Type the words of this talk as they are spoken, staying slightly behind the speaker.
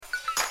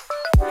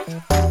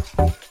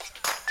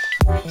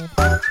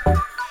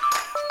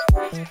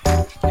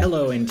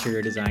Hello,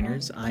 interior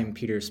designers. I'm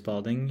Peter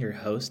Spalding, your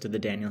host of the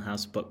Daniel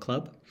House Book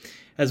Club.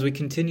 As we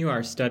continue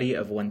our study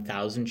of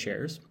 1000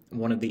 Chairs,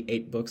 one of the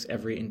 8 books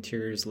every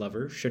interiors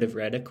lover should have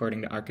read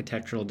according to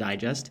Architectural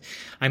Digest,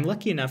 I'm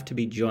lucky enough to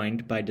be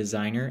joined by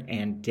designer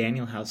and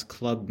Daniel House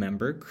Club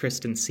member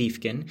Kristen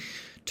Siefken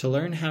to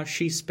learn how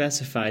she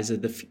specifies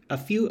a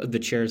few of the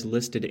chairs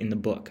listed in the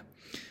book.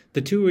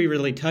 The two we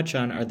really touch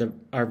on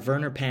are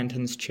Werner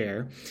Panton's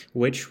chair,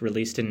 which,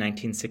 released in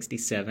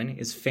 1967,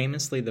 is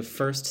famously the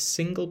first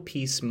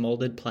single-piece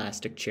molded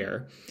plastic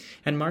chair,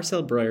 and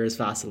Marcel Breuer's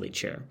Vasily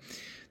chair,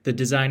 the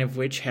design of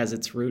which has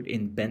its root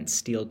in bent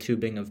steel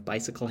tubing of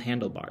bicycle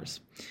handlebars.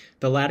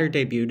 The latter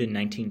debuted in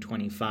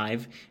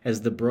 1925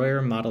 as the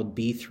Breuer Model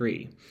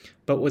B3,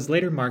 but was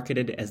later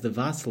marketed as the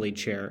Vasily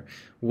chair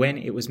when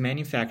it was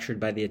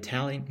manufactured by the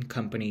Italian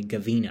company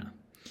Gavina.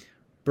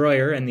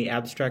 Breuer and the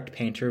abstract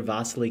painter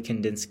Vasily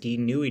Kandinsky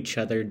knew each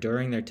other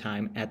during their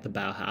time at the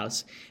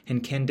Bauhaus,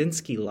 and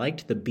Kandinsky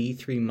liked the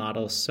B3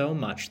 model so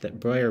much that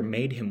Breuer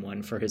made him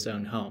one for his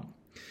own home.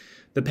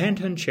 The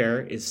Panton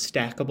chair is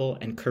stackable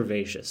and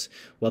curvaceous,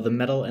 while the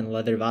metal and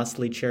leather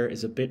Vasily chair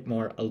is a bit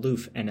more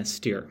aloof and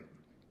austere.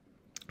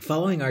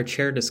 Following our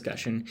chair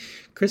discussion,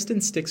 Kristen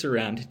sticks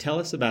around to tell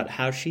us about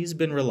how she's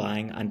been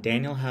relying on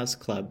Daniel House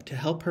Club to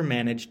help her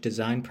manage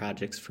design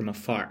projects from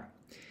afar.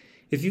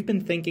 If you've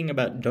been thinking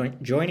about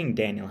joining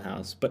Daniel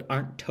House but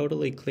aren't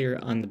totally clear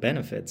on the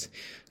benefits,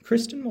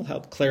 Kristen will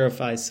help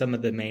clarify some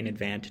of the main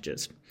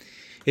advantages.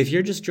 If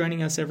you're just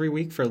joining us every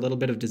week for a little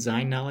bit of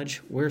design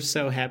knowledge, we're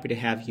so happy to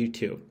have you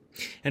too.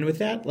 And with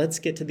that, let's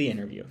get to the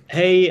interview.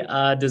 Hey,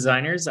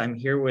 designers, I'm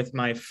here with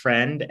my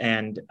friend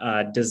and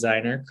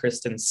designer,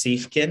 Kristen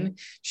Siefken.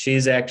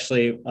 She's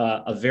actually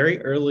a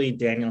very early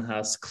Daniel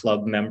House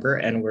Club member,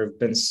 and we've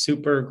been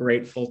super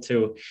grateful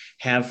to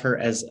have her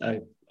as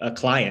a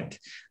client.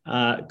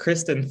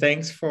 Kristen,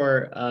 thanks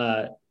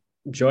for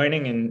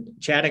joining and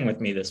chatting with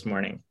me this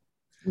morning.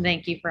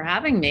 Thank you for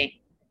having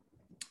me.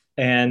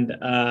 And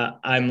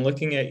I'm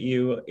looking at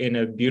you in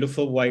a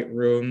beautiful white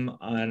room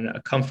on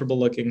a comfortable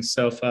looking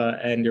sofa,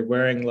 and you're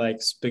wearing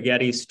like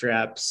spaghetti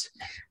straps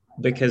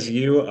because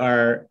you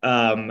are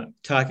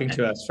talking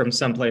to us from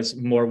someplace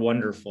more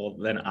wonderful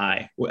than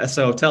I.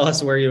 So tell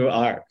us where you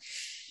are.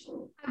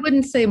 I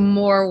wouldn't say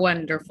more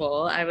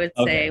wonderful. I would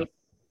say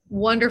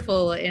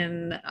wonderful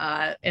in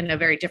a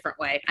very different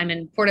way. I'm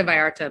in Puerto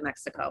Vallarta,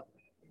 Mexico.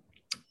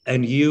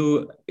 And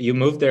you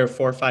moved there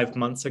 4 or 5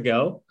 months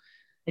ago?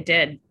 I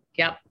did.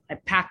 Yep. I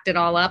packed it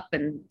all up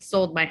and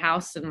sold my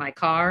house and my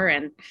car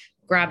and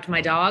grabbed my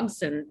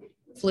dogs and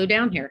flew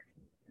down here.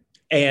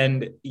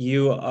 And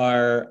you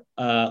are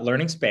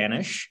learning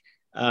Spanish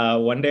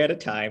one day at a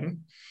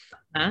time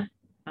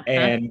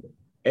and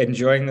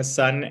enjoying the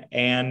sun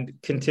and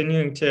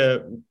continuing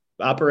to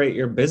operate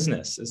your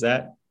business. Is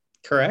that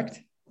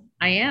correct?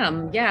 I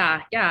am.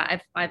 Yeah.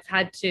 I've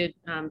had to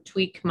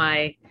tweak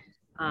my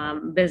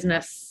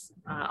business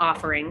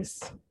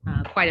offerings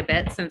quite a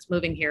bit since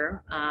moving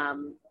here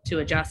to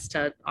adjust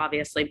to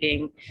obviously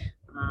being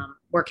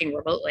working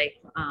remotely.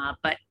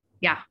 But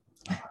yeah.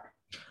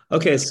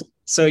 Okay.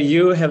 So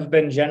you have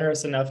been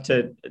generous enough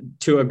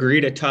to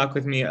agree to talk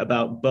with me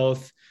about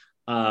both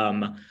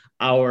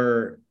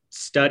our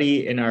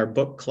study in our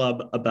book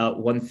club about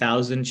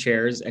 1000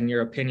 chairs and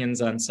your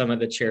opinions on some of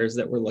the chairs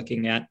that we're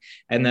looking at,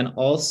 and then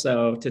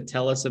also to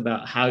tell us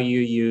about how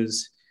you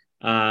use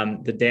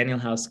the Daniel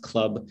House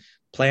Club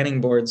planning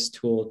boards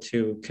tool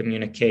to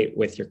communicate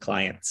with your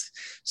clients.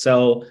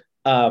 So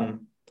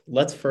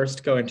let's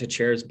first go into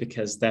chairs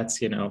because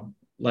that's,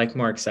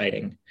 more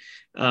exciting.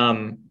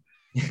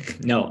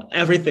 No,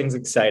 everything's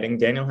exciting.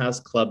 Daniel House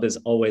Club is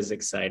always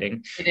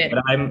exciting.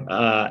 But I'm,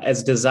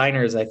 as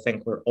designers, I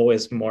think we're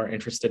always more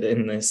interested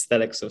in the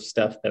aesthetics of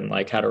stuff than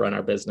like how to run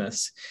our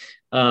business.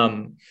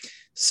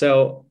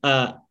 So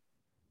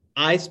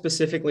I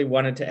specifically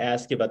wanted to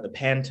ask you about the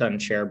Panton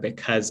chair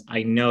because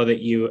I know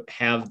that you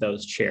have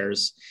those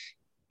chairs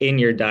in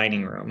your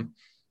dining room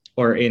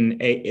or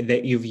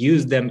that you've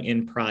used them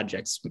in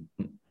projects,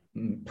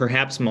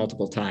 perhaps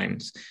multiple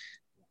times.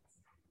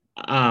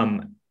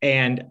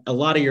 And a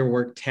lot of your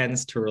work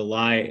tends to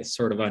rely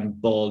sort of on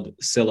bold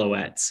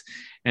silhouettes.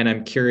 And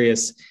I'm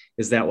curious,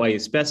 is that why you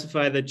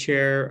specify the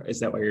chair? Is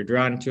that why you're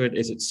drawn to it?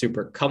 Is it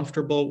super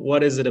comfortable?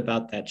 What is it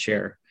about that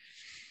chair?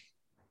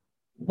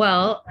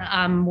 Well,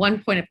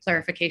 one point of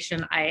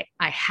clarification, I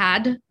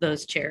had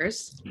those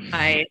chairs.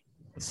 I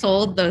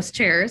sold those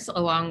chairs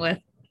along with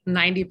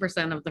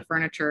 90% of the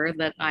furniture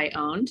that I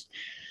owned.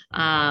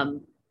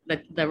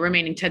 The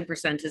remaining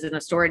 10% is in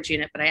a storage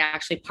unit, but I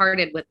actually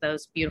parted with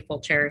those beautiful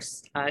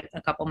chairs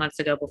a couple months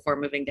ago before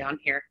moving down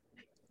here.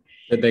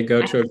 Did they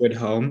go to a good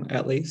home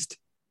at least?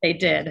 They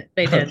did.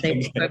 They did. They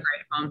went to a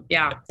great home.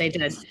 Yeah, they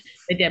did.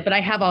 They did. But I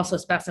have also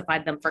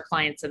specified them for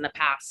clients in the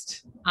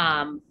past.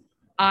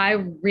 I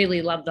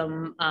really love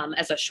them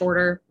as a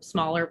shorter,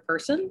 smaller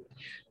person.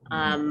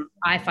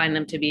 I find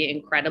them to be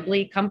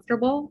incredibly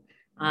comfortable.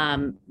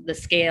 The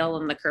scale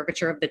and the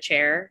curvature of the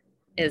chair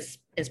is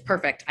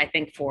perfect, I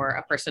think, for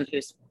a person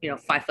who's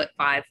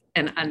 5'5"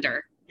 and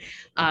under.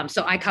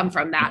 So I come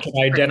from that. I can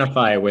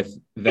identify with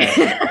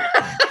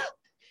that.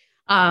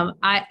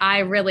 I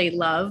really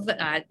love,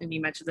 and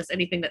you mentioned this,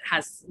 anything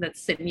that's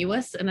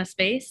sinuous in a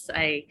space.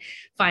 I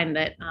find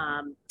that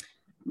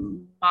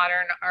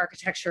modern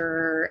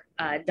architecture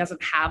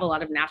doesn't have a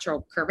lot of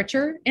natural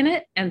curvature in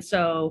it. And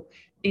so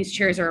these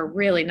chairs are a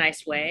really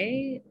nice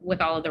way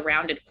with all of the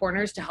rounded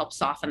corners to help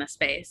soften a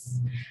space.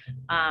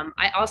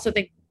 I also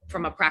think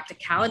from a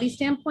practicality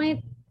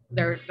standpoint,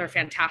 they're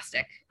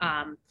fantastic.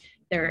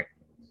 They're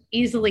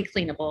easily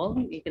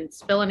cleanable. You can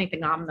spill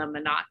anything on them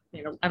and not,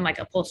 unlike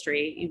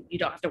upholstery, you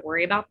don't have to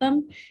worry about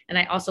them. And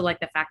I also like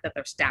the fact that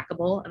they're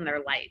stackable and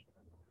they're light.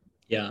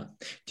 Yeah.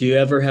 Do you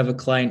ever have a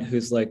client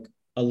who's like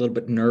a little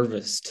bit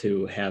nervous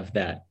to have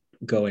that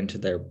go into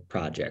their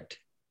project?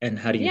 And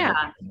how do you help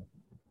them?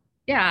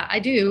 Yeah, I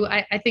do.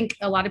 I think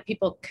a lot of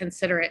people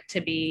consider it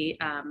to be,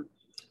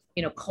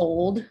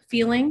 cold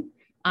feeling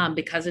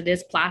because it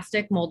is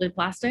plastic, molded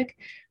plastic.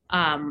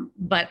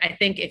 But I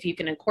think if you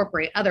can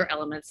incorporate other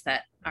elements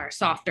that are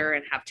softer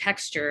and have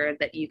texture,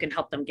 that you can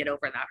help them get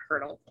over that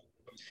hurdle.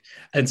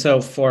 And so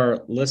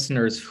for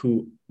listeners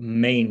who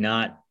may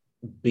not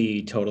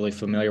be totally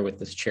familiar with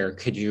this chair,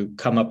 could you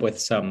come up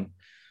with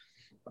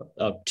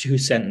a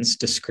 2-sentence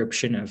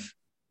description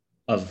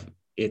of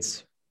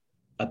its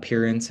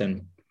appearance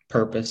and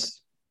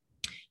purpose?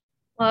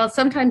 Well,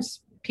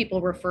 sometimes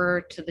people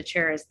refer to the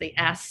chair as the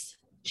S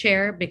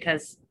chair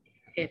because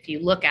if you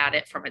look at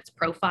it from its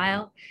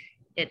profile,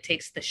 it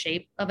takes the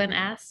shape of an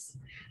S.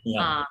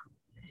 Yeah.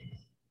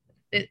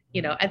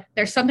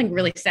 There's something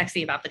really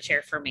sexy about the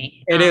chair for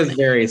me. It is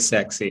very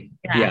sexy.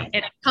 Yeah.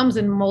 And it comes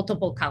in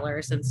multiple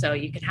colors. And so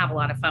you can have a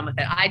lot of fun with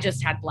it. I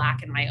just had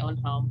black in my own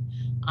home,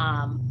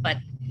 but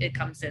it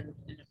comes in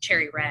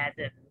cherry red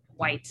and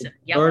whites and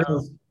yellow. Sort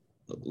of,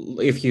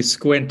 if you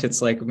squint,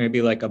 it's like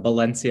maybe like a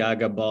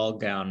Balenciaga ball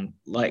gown.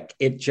 Like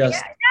it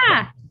just,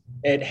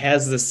 it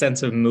has the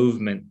sense of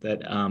movement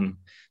that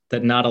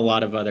not a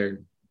lot of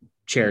other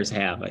chairs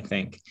have, I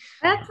think.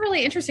 That's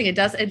really interesting. It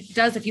does.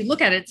 If you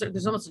look at it,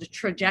 there's almost a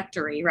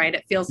trajectory, right?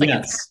 It feels like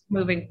it's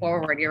moving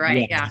forward. You're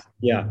right. Yes.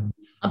 Yeah.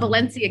 A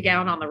Valencia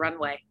gown on the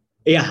runway.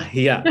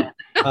 Yeah.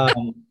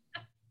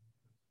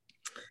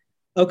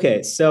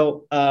 Okay.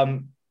 So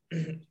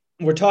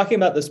we're talking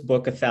about this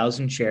book,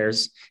 1,000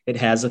 Chairs. It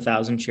has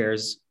 1,000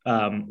 chairs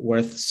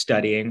worth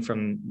studying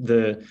from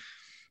the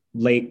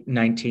late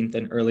 19th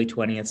and early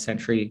 20th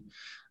century.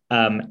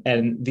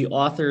 And the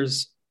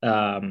authors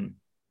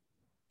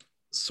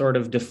sort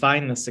of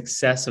define the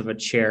success of a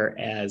chair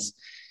as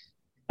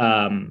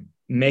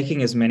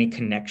making as many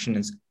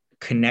connections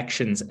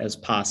as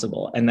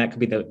possible. And that could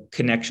be the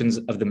connections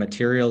of the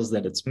materials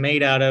that it's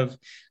made out of,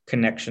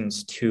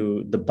 connections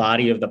to the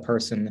body of the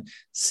person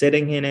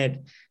sitting in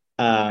it,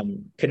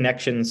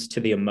 connections to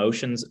the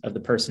emotions of the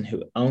person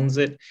who owns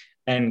it,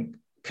 and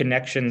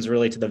connections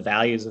really to the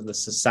values of the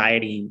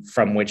society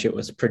from which it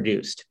was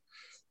produced.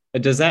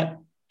 Does that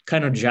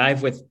kind of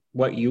jive with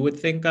what you would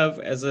think of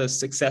as a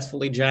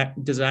successfully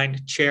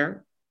designed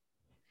chair?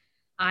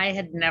 I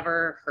had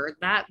never heard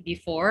that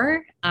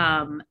before,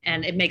 and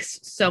it makes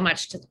so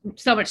much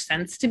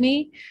sense to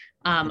me.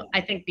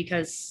 I think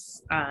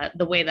because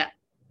the way that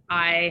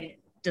I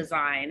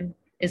design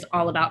is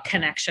all about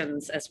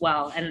connections as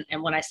well, and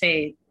when I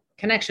say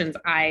connections,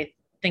 I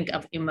think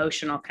of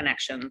emotional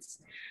connections.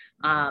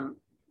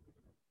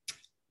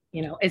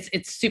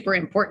 It's super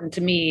important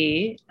to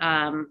me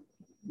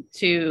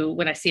to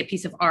when I see a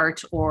piece of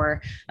art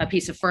or a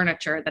piece of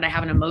furniture that I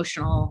have an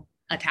emotional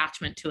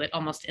attachment to it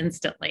almost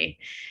instantly.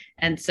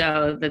 And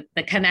so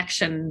the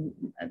connection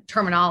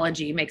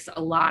terminology makes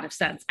a lot of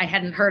sense. I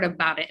hadn't heard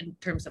about it in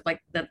terms of like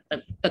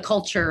the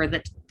culture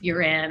that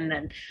you're in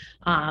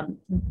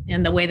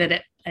and the way that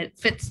it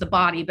fits the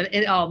body, but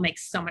it all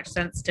makes so much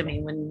sense to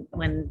me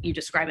when you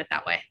describe it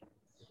that way.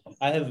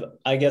 I have,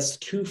 I guess,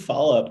 2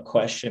 follow-up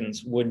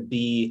questions would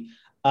be,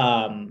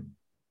 and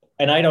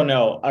I don't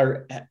know,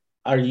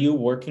 are you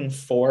working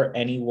for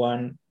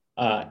anyone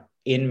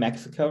in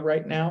Mexico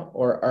right now,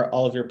 or are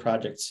all of your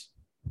projects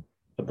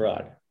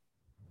abroad?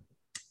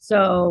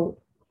 So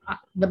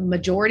the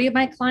majority of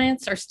my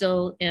clients are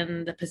still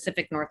in the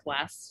Pacific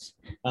Northwest.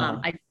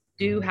 I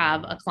do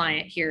have a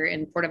client here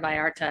in Puerto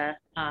Vallarta.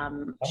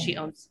 She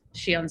owns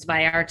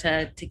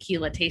Vallarta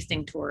Tequila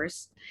Tasting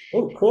Tours.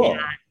 Oh, cool.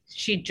 And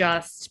she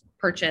just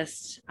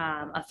purchased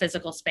a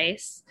physical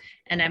space,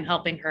 and I'm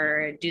helping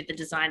her do the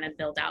design and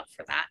build out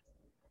for that.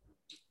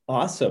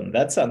 Awesome.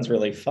 That sounds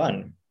really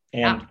fun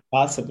and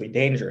possibly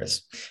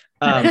dangerous.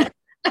 I'm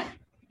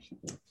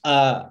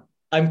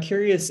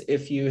curious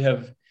if you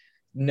have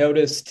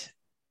noticed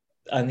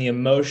on the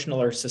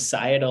emotional or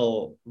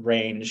societal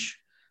range,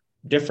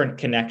 different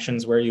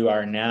connections where you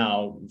are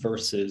now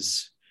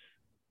versus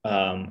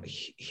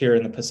here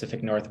in the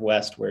Pacific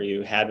Northwest where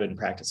you had been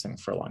practicing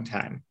for a long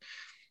time.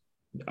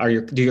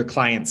 Do your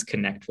clients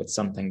connect with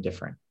something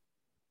different?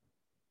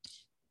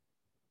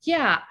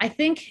 Yeah, I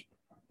think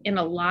in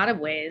a lot of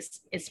ways,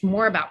 it's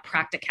more about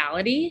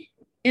practicality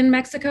in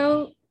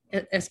Mexico.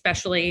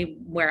 especially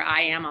where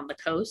I am on the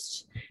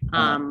coast,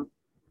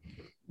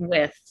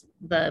 with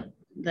the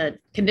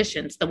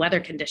conditions, the weather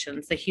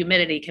conditions. The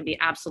humidity can be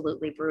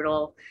absolutely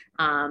brutal.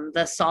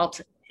 The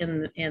salt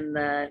in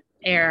the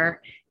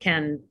air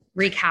can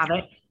wreak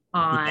havoc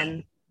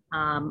on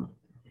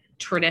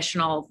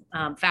traditional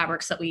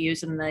fabrics that we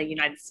use in the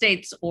United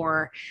States,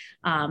 or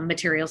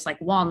materials like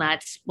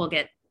walnuts will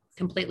get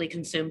completely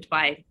consumed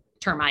by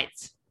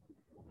termites.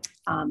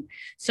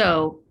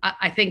 So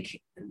I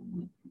think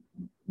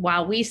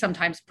while we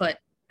sometimes put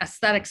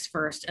aesthetics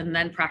first and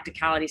then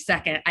practicality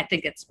second, I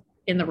think it's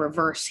in the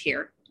reverse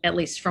here, at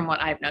least from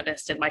what I've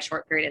noticed in my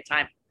short period of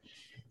time.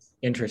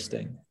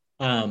 Interesting.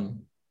 I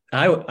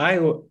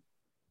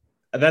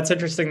that's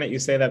interesting that you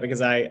say that,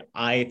 because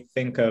I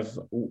think of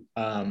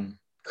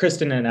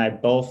Kristen and I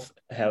both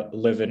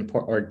live in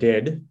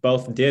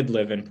both did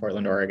live in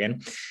Portland,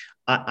 Oregon.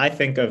 I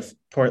think of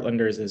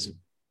Portlanders as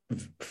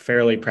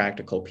fairly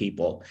practical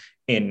people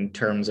in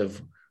terms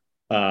of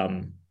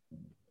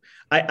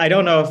I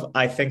don't know if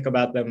I think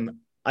about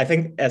them. I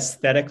think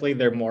aesthetically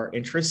they're more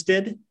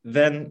interested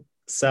than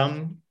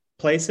some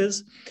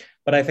places,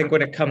 but I think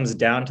when it comes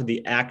down to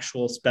the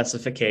actual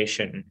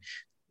specification,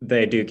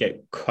 they do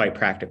get quite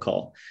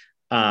practical.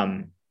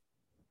 And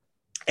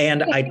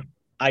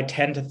I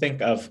tend to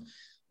think of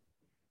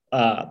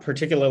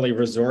particularly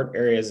resort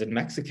areas in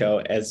Mexico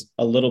as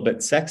a little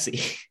bit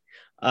sexy.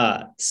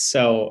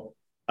 So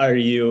are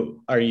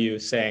you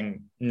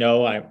saying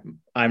no,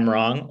 I'm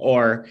wrong,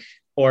 or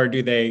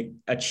do they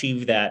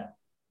achieve that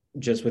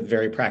just with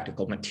very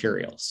practical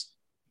materials?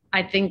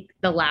 I think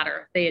the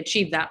latter. They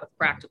achieve that with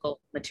practical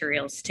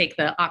materials. Take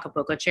the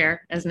Acapulco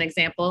chair as an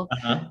example.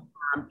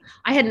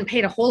 I hadn't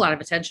paid a whole lot of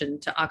attention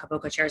to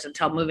Acapulco chairs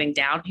until moving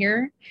down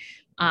here,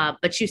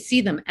 but you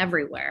see them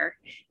everywhere,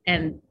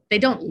 and they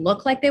don't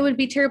look like they would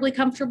be terribly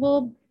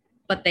comfortable,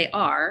 but they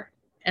are,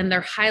 and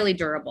they're highly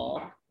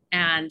durable,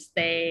 and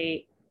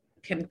they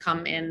can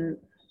come in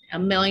a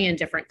million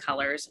different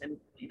colors, and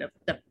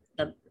the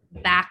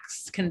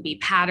backs can be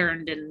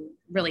patterned in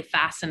really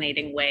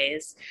fascinating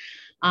ways.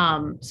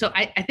 So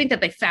I think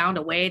that they found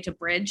a way to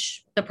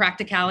bridge the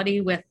practicality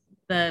with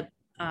the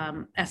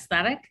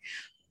aesthetic,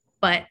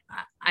 but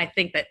I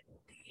think that,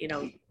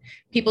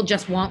 people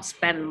just won't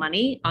spend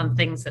money on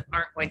things that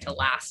aren't going to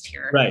last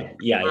here. Right.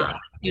 Yeah.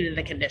 Due to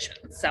the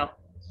conditions. So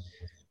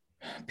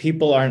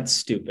people aren't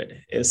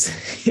stupid is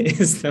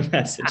the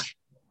message.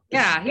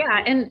 Yeah.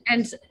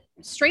 And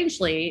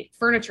strangely,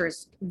 furniture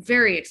is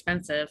very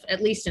expensive,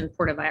 at least in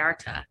Puerto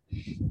Vallarta.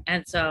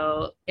 And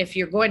so if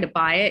you're going to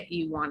buy it,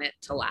 you want it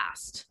to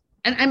last.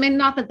 And I mean,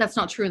 not that that's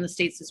not true in the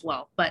States as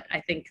well, but I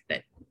think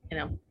that,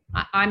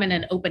 I'm in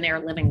an open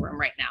air living room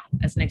right now,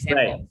 as an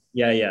example. Right.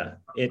 Yeah.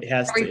 It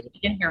has to.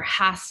 In here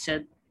has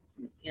to,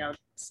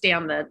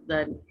 stand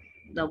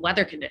the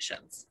weather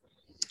conditions.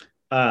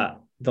 The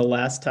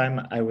last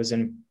time I was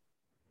in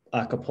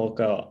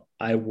Acapulco,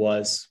 I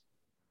was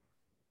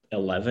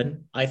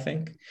 11, I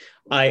think.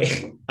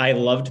 I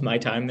loved my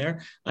time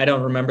there. I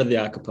don't remember the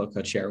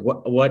Acapulco chair.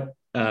 What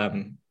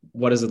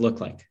does it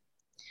look like?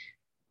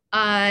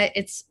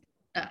 It's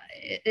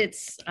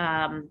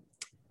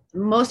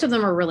most of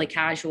them are really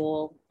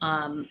casual,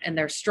 and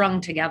they're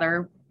strung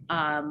together,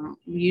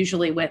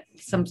 usually with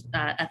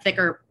a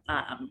thicker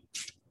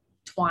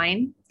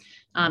twine.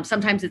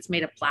 Sometimes it's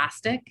made of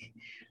plastic,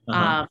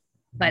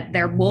 but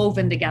they're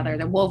woven together.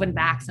 They're woven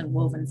backs and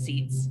woven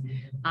seats.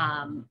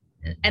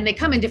 And they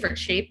come in different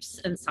shapes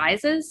and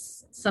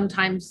sizes.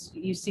 Sometimes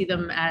you see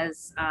them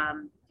as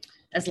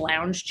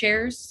lounge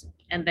chairs,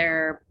 and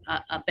they're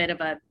a bit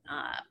of a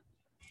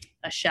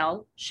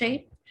shell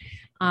shape.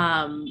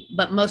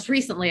 But most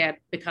recently, I've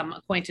become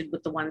acquainted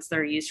with the ones that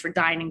are used for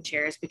dining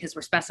chairs, because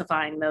we're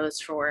specifying those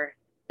for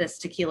this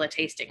tequila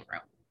tasting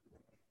room.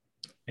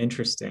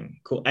 Interesting.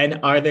 Cool. And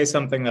are they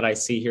something that I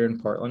see here in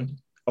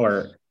Portland?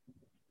 Or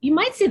you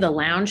might see the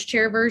lounge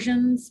chair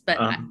versions, but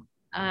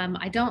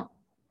I don't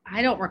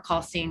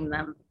recall seeing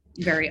them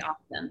very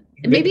often.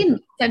 And maybe in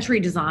Century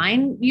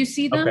Design, you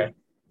see them. Okay.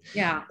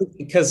 Yeah.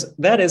 Because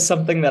that is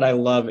something that I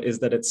love, is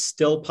that it's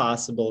still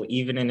possible,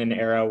 even in an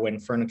era when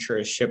furniture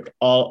is shipped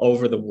all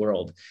over the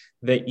world,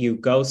 that you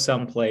go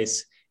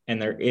someplace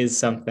and there is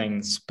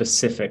something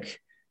specific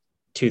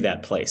to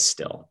that place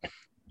still.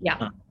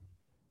 Yeah.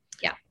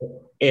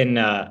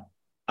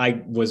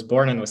 I was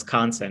born in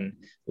Wisconsin,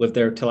 lived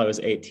there till I was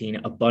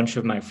 18. A bunch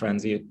of my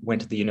friends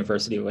went to the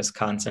University of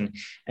Wisconsin.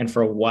 And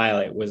for a while,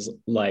 it was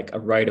like a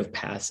rite of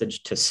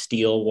passage to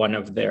steal one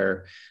of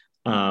their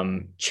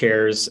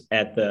chairs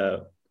at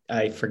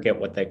I forget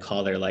what they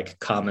call their like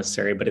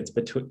commissary, but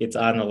it's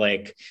on the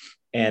lake,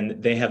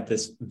 and they have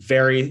this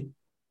very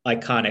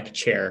iconic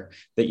chair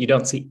that you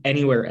don't see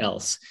anywhere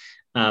else.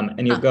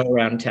 And you'll go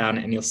around town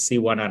and you'll see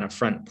one on a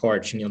front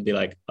porch, and you'll be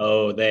like,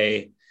 oh,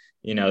 they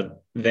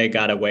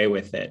got away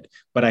with it.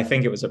 But I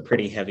think it was a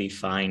pretty heavy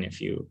fine if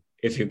you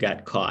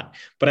got caught.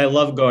 But I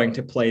love going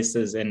to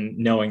places and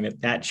knowing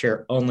that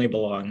chair only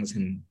belongs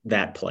in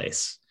that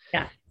place.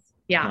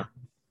 Yeah.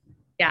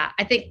 Yeah,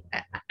 I think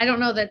I don't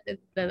know that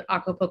the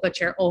Acapulco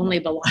chair only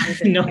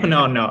belongs in, No,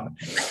 no, no.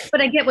 but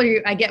I get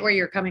where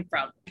you're coming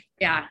from.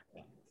 Yeah.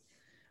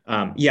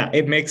 Yeah,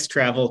 it makes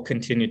travel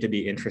continue to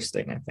be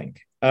interesting, I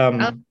think.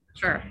 Oh,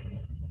 sure.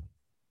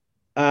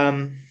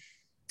 Um,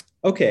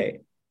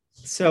 okay,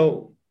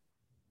 so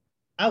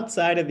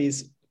outside of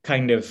these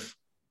kind of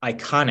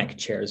iconic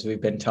chairs we've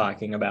been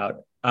talking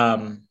about,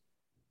 are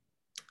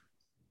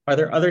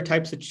there other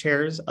types of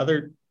chairs,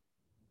 other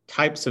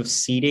types of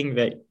seating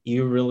that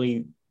you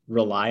really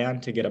rely on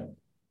to get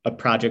a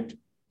project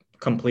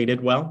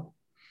completed well?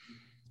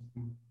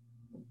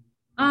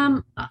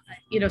 Um, uh,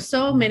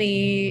 so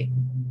many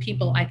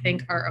people I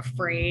think are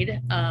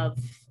afraid of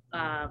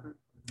um,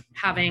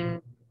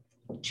 having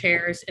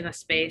chairs in a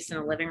space in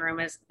a living room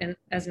as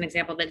an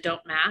example that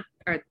don't match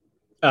or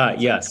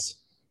Yes.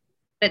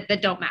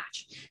 that don't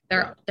match.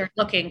 They're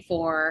looking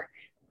for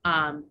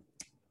um,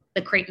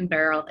 the crate and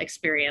barrel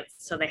experience.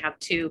 So they have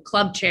two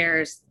club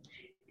chairs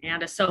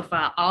and a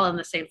sofa all in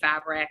the same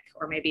fabric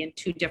or maybe in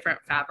two different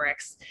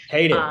fabrics.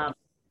 Hate it.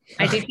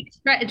 I think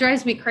it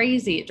drives me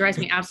crazy. It drives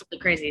me absolutely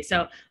crazy.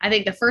 So I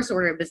think the first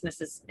order of business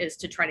is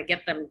to try to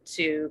get them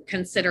to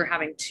consider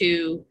having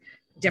two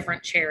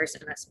different chairs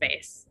in a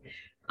space.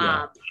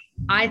 Yeah.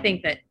 I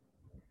think that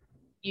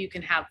you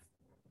can have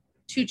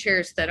two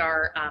chairs that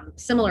are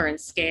similar in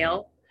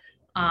scale,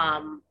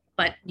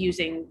 but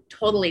using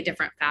totally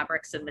different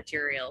fabrics and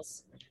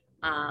materials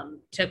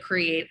to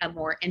create a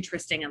more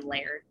interesting and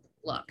layered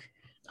look.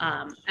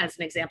 As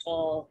an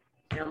example,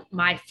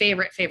 my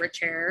favorite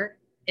chair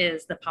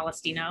is the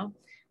Palestino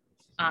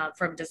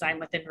from Design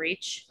Within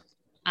Reach.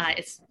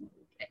 It's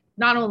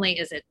not only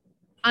is it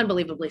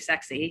unbelievably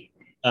sexy,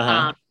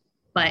 Uh-huh.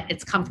 but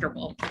it's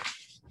comfortable.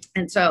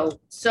 And so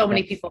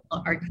many people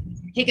are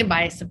taken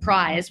by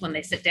surprise when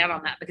they sit down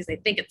on that because they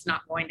think it's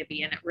not going to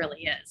be, and it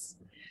really is.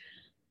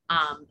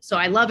 So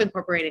I love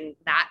incorporating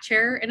that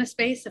chair in a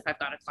space if I've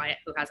got a client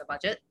who has a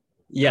budget.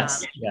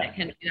 Yes. Yeah.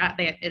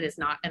 It is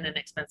not an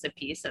inexpensive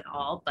piece at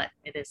all, but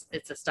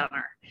it's a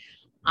stunner.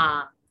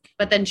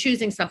 But then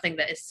choosing something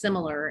that is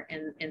similar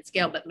in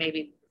scale, but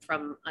maybe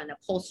from an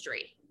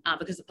upholstery,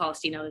 because the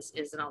Palestino is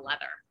in a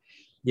leather.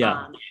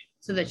 Yeah.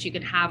 So that you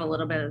can have a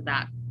little bit of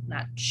that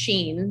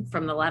sheen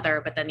from the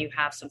leather, but then you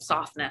have some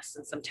softness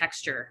and some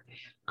texture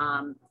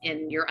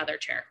in your other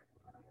chair.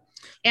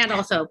 And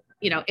also,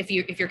 if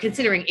you're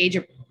considering age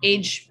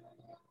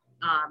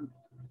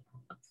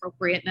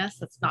appropriateness,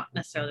 that's not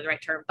necessarily the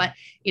right term, but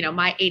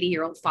my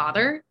 80-year-old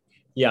father,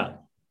 Yeah.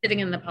 sitting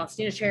in the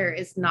Palestino chair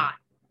is not,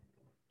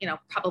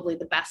 probably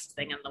the best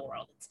thing in the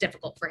world. It's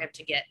difficult for him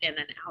to get in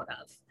and out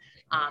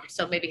of.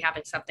 So maybe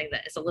having something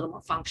that is a little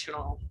more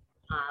functional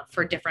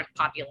for different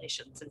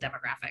populations and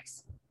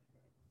demographics.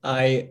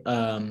 I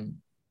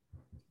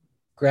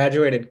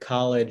graduated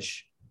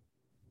college.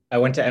 I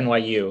went to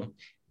NYU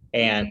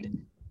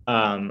and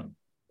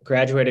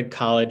graduated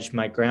college.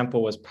 My grandpa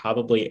was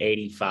probably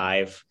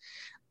 85.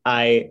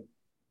 I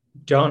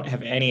don't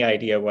have any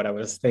idea what I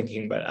was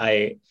thinking, but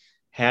I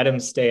had him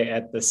stay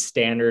at the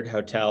Standard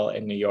Hotel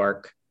in New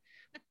York.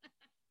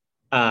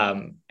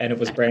 And it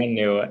was brand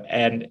new.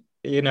 And,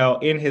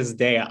 in his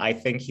day, I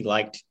think he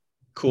liked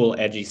cool,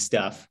 edgy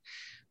stuff.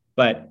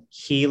 But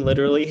he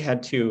literally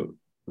had to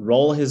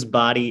roll his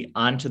body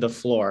onto the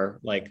floor,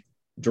 like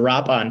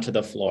drop onto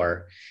the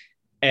floor,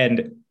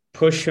 and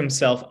push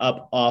himself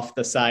up off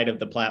the side of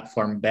the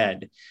platform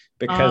bed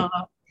because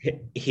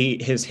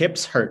his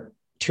hips hurt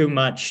too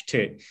much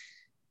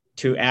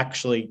to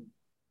actually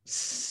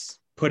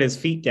put his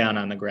feet down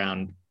on the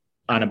ground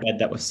on a bed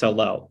that was so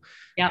low.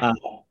 Yeah.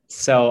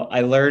 So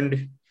I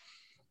learned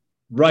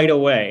right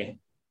away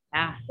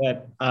Yeah.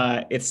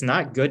 that it's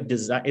not good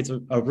design.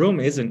 A room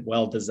isn't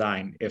well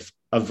designed if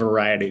a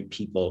variety of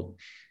people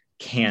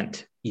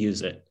can't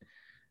use it.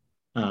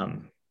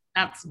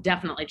 That's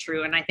definitely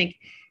true. And I think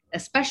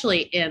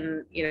especially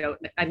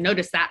I've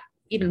noticed that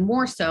even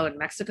more so in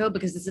Mexico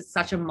because this is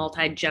such a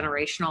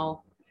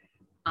multi-generational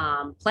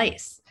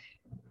place.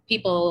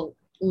 People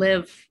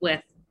live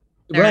with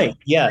their right.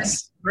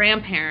 Yes.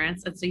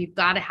 grandparents. And so you've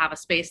got to have a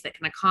space that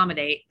can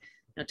accommodate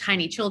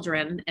tiny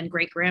children and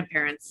great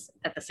grandparents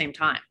at the same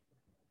time.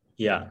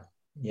 Yeah.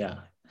 Yeah.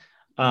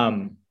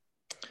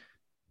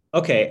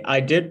 Okay. I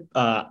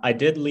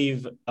did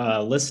leave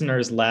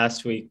listeners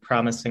last week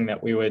promising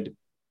that we would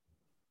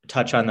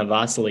touch on the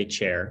Vasily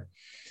chair.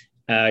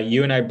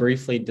 You and I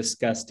briefly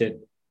discussed it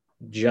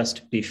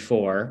just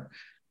before.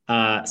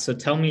 So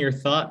tell me your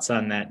thoughts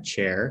on that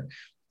chair.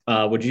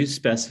 Would you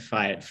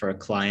specify it for a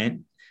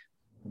client?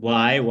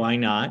 Why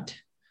not?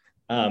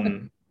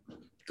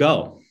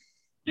 Go.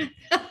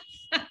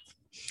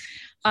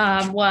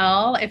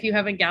 Well, if you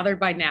haven't gathered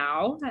by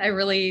now, I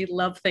really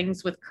love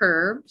things with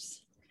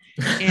curves.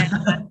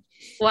 And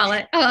while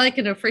I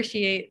can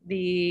appreciate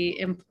the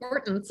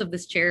importance of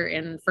this chair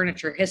in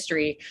furniture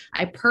history,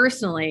 I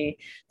personally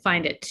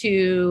find it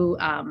too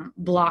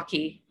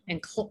blocky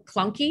and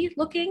clunky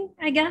looking,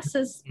 I guess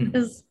is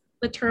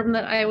the term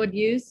that I would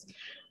use.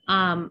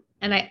 And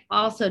I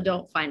also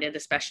don't find it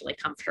especially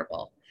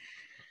comfortable.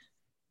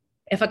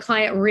 if a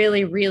client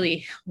really,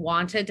 really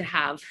wanted to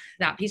have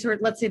that piece, or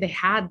let's say they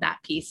had that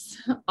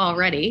piece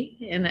already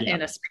in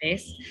a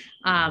space,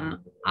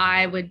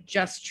 I would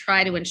just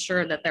try to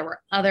ensure that there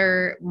were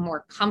other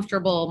more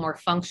comfortable, more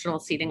functional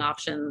seating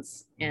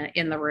options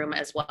in the room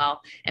as well.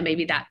 And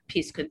maybe that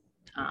piece could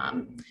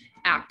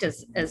act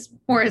as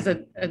more as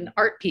an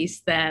art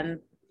piece than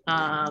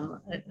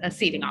a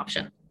seating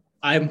option.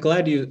 I'm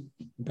glad you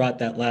brought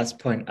that last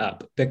point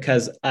up,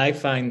 because I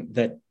find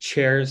that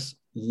chairs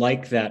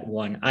like that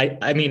one,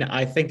 I mean,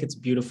 I think it's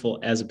beautiful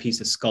as a piece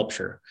of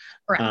sculpture.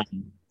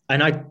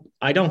 And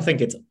I don't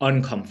think it's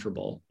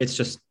uncomfortable. It's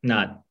just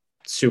not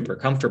super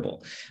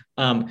comfortable.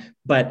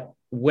 But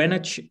when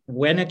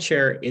a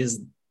chair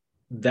is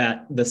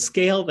that the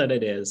scale that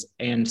it is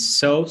and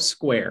so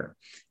square,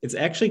 it's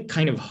actually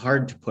kind of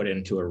hard to put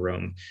into a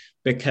room,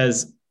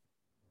 because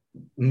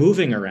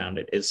moving around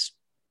it is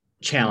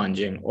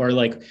challenging, or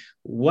like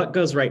what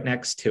goes right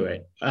next to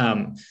it.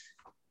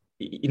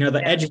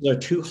 The edges are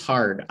too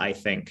hard, I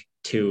think,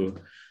 to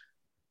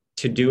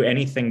do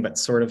anything but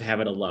sort of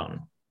have it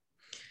alone.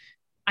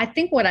 I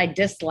think what I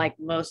dislike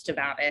most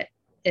about it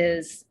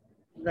is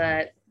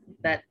that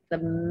the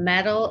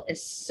metal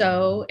is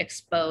so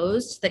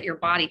exposed that your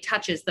body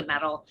touches the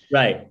metal.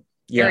 Right.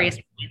 Yeah. Various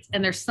points,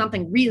 and there's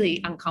something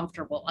really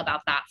uncomfortable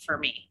about that for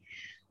me.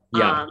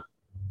 Yeah.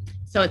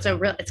 So it's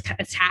it's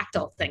a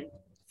tactile thing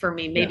for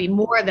me, maybe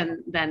more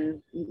than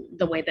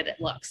the way that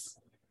it looks.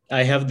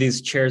 I have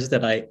these chairs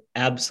that I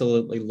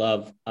absolutely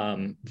love.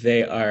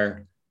 They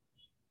are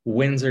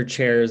Windsor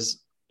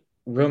chairs,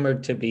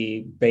 rumored to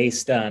be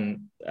based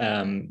on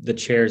the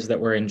chairs that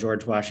were in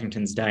George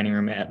Washington's dining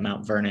room at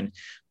Mount Vernon,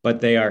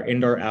 but they are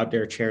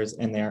indoor-outdoor chairs,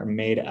 and they are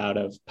made out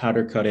of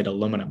powder-coated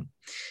aluminum.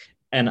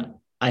 And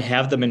I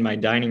have them in my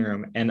dining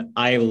room, and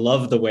I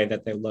love the way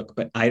that they look,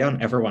 but I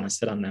don't ever want to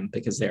sit on them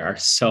because they are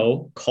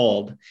so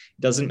cold.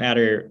 It doesn't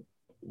matter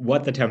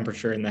what the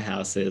temperature in the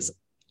house is.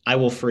 I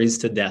will freeze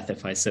to death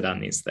if I sit on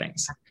these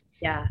things.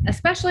 Yeah,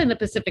 especially in the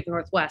Pacific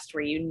Northwest,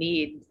 where you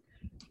need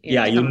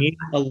you need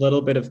a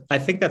little bit of, I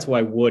think that's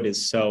why wood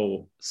is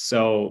so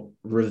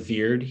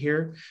revered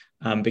here,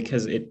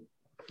 because it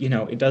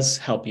does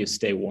help you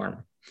stay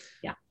warm.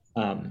 Yeah.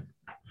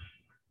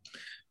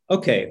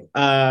 Okay.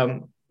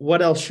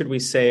 What else should we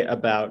say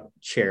about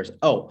chairs?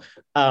 You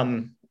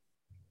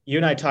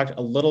and I talked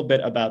a little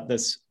bit about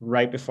this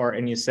right before,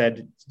 and you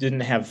said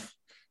didn't have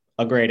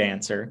a great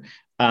answer,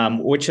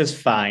 which is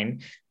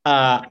fine.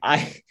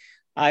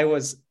 I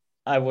was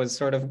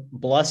sort of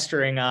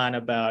blustering on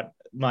about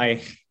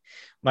my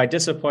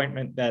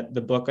disappointment that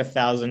the book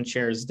 1,000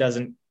 Chairs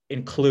doesn't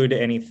include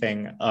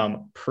anything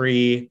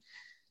pre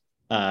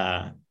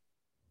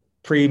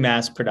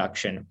mass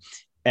production,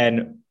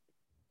 and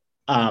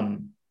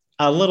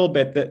a little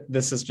bit that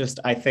this is just,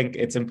 I think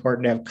it's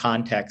important to have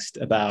context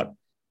about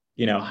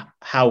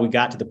how we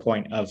got to the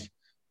point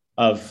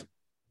of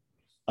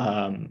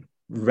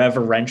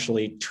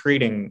reverentially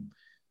treating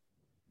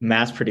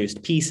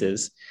mass-produced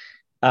pieces,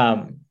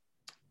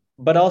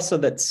 but also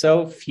that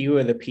so few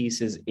of the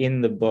pieces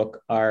in the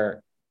book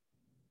are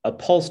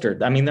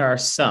upholstered. I mean, there are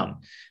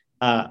some.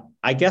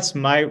 I guess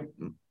my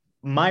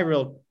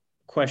real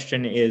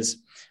question is,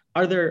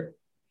 are there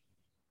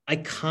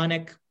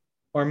iconic,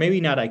 or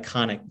maybe not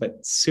iconic,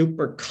 but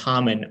super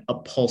common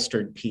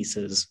upholstered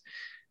pieces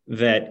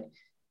that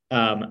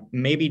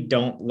maybe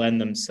don't lend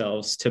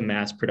themselves to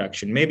mass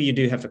production? Maybe you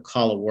do have to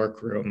call a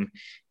workroom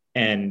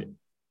and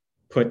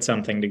put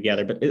something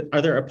together, but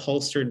are there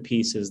upholstered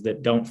pieces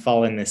that don't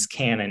fall in this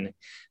canon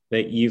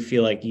that you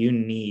feel like you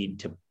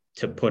need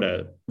to put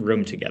a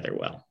room together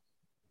well?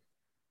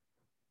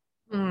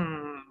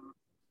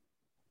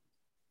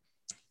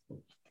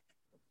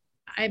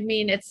 I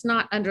mean, it's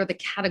not under the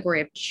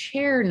category of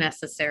chair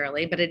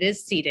necessarily, but it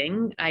is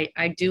seating.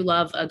 I do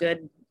love a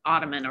good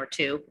ottoman or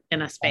two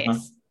in a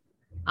space.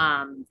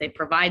 They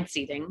provide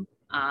seating.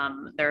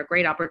 They're a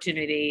great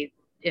opportunity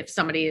if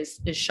somebody is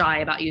shy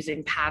about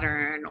using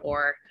pattern,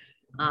 or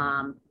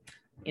an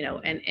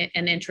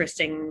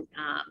interesting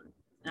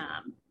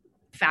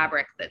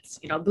fabric that's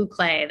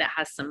boucle that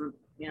has some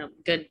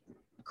good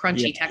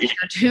crunchy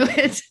texture to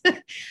it.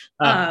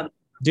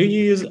 Do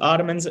you use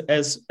ottomans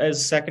as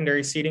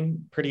secondary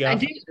seating pretty often? I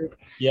do.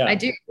 Yeah, I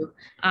do.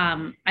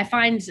 I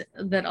find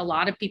that a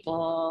lot of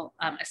people,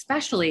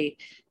 especially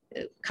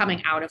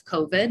coming out of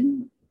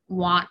COVID,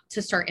 want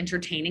to start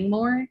entertaining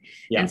more.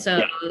 Yeah. And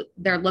so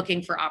they're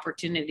looking for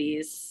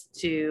opportunities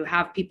to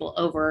have people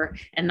over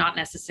and not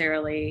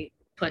necessarily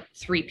put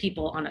 3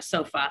 people on a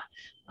sofa,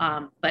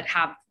 but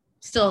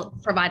still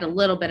provide a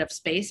little bit of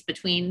space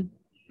between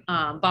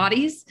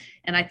bodies.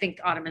 And I think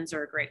ottomans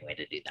are a great way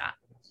to do that.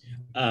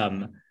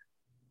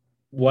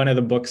 One of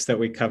the books that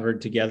we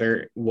covered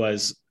together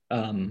was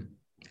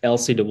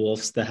Elsie de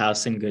Wolf's The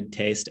House in Good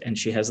Taste, and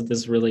she has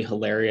this really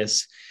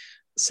hilarious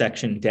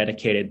section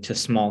dedicated to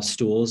small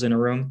stools in a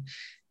room.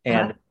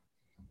 And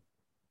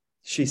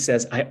she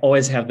says, I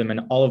always have them in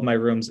all of my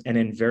rooms, and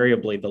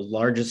invariably the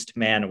largest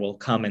man will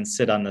come and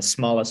sit on the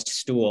smallest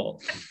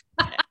stool.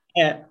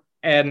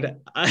 And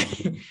I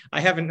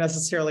haven't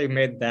necessarily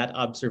made that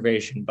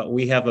observation, but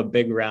we have a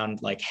big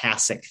round like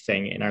hassock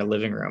thing in our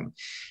living room,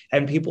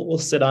 and people will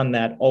sit on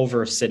that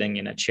over sitting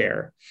in a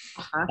chair.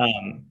 Uh-huh.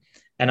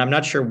 And I'm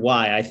not sure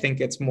why. I think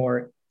it's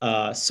more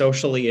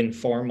socially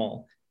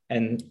informal,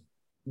 and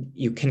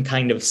you can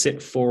kind of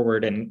sit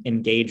forward and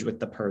engage with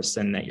the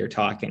person that you're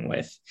talking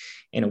with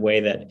in a way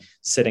that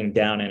sitting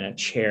down in a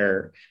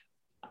chair,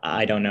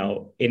 I don't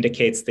know,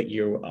 indicates that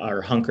you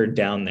are hunkered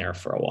down there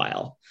for a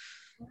while.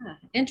 Yeah,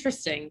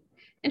 interesting.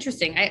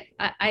 Interesting.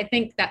 I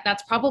think that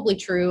that's probably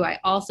true. I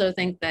also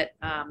think that,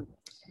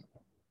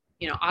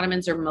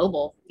 ottomans are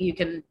mobile. You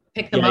can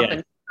pick them Yeah, up yeah.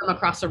 and put them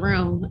across a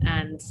room.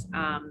 And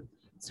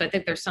so I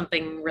think there's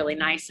something really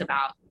nice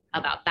about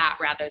that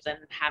rather than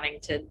having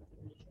to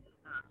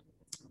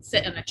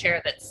sit in a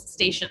chair that's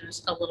stationed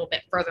a little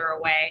bit further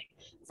away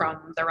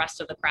from the rest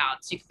of the crowd.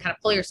 So you can kind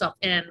of pull yourself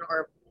in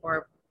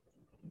or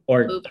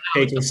Or move it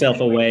take out.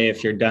 yourself away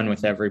if you're done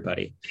with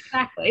everybody.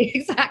 Exactly.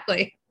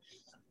 Exactly.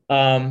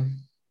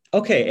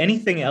 Okay,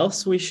 anything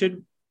else we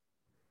should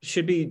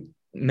be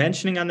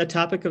mentioning on the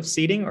topic of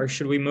seating, or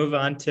should we move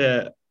on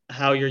to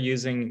how you're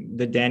using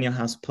the Daniel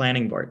House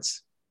planning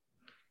boards?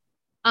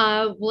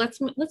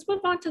 Let's move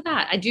on to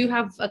that. I do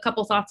have a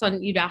couple thoughts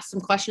on. You'd asked some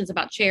questions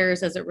about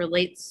chairs as it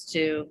relates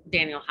to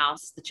Daniel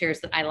House, the chairs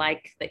that I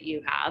like that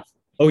you have.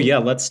 Oh yeah,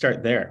 let's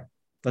start there.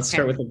 Let's Okay.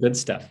 start with the good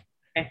stuff.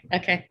 Okay.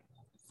 Okay.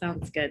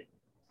 Sounds good.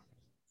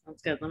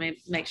 Sounds good. Let me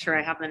make sure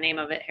I have the name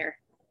of it here.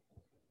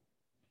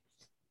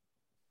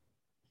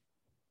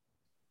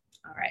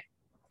 All right.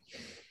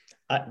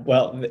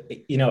 Well,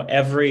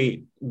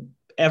 every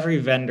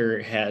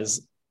vendor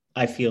has,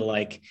 I feel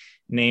like,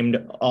 named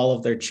all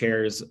of their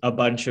chairs a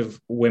bunch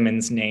of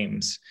women's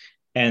names,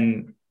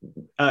 and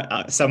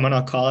someone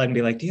will call and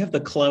be like, "Do you have the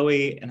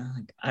Chloe?" And I'm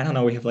like, "I don't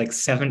know. We have like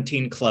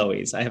 17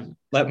 Chloes. I have.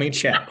 Let me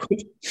check."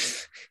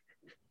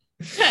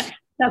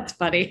 That's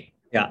funny.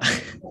 Yeah.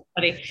 That's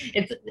funny.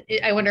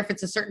 I wonder if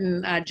it's a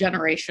certain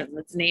generation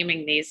that's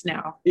naming these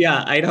now.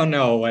 Yeah, I don't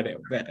know what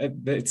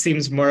it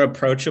seems more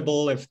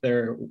approachable if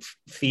they're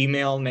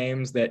female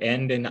names that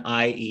end in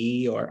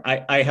IE, or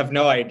I have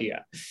no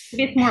idea.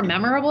 Maybe it's more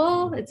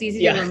memorable. It's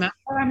easy to remember.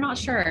 I'm not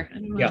sure. I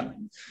don't know. Yeah.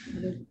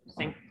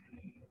 Interesting.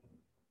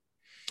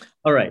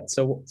 All right.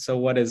 So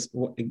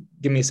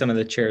give me some of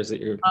the chairs that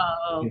you're.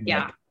 Oh,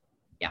 yeah. Like.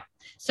 Yeah.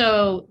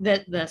 So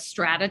the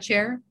Strata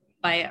chair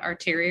by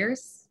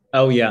Arteriors.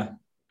 Oh yeah.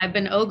 I've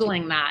been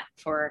ogling that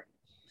for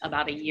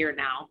about a year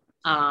now.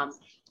 I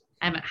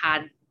haven't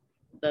had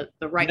the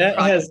right That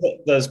product. has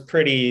those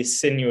pretty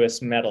sinuous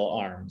metal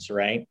arms,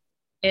 right?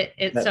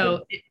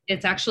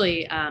 It's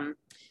actually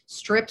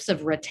strips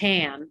of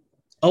rattan.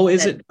 Oh,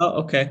 is it?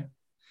 Oh, okay.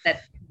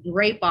 That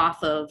drape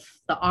off of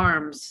the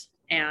arms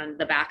and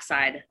the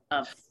backside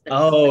of the.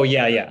 Oh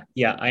yeah.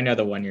 I know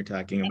the one you're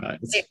talking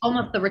about.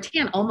 The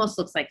rattan almost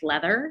looks like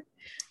leather.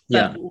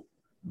 Yeah.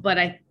 But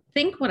I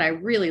think what I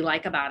really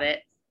like about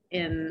it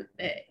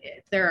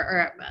there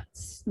are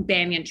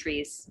banyan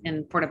trees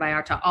in Puerto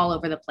Vallarta all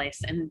over the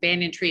place, and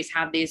banyan trees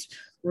have these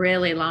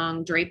really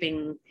long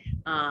draping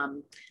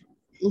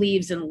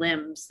leaves and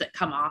limbs that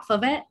come off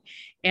of it.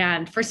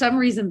 And for some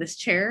reason, this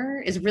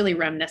chair is really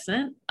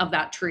reminiscent of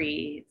that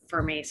tree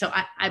for me. So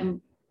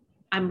I'm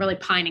really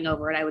pining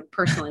over it. I would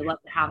personally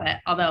love to have it,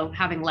 although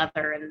having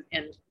leather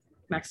in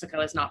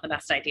Mexico is not the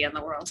best idea in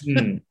the world.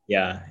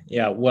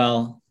 Yeah.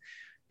 Well,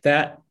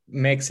 that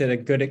makes it a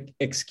good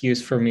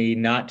excuse for me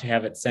not to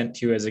have it sent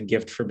to you as a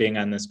gift for being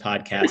on this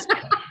podcast.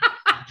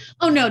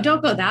 Oh no,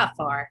 don't go that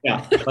far.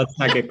 Yeah, let's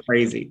not get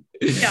crazy.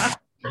 Yeah.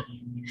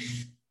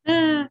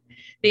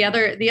 The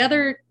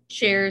other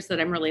chairs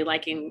that I'm really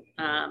liking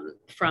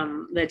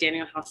from the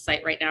Daniel House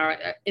site right now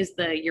is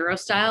the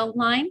Eurostyle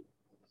line.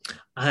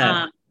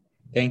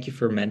 Thank you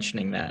for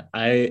mentioning that.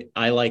 I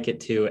like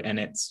it too, and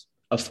it's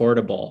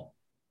affordable.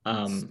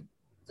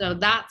 So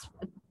that's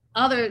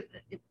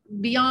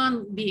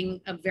beyond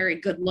being a very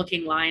good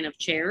looking line of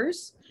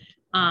chairs.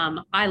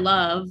 I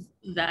love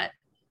that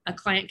a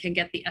client can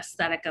get the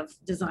aesthetic of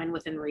design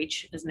within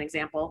reach, as an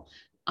example,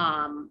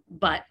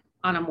 but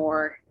on a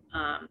more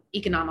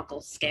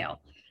economical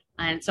scale.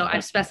 And so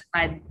I've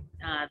specified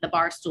the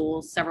bar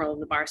stools, several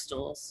of the bar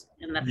stools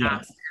in the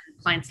past.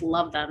 Yeah. Clients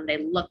love them. They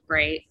look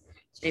great.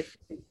 They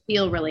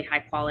feel really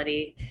high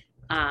quality.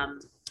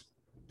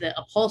 The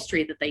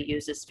upholstery that they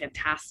use is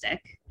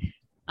fantastic.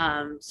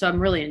 So I'm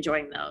really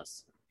enjoying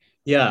those.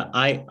 Yeah,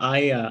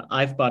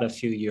 I've bought a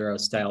few Euro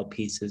style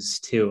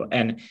pieces too,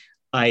 and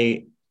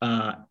I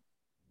don't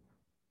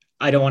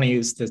want to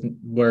use the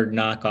word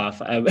knockoff,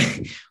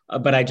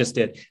 but I just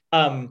did.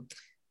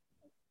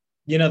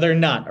 They're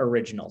not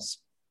originals,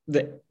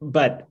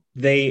 but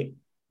they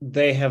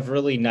have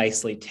really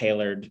nicely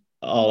tailored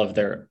all of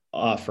their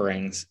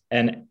offerings,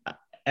 and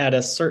at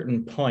a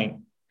certain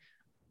point,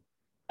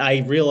 I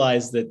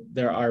realized that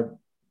there are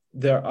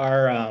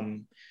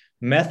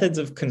methods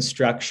of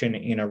construction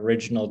in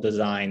original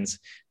designs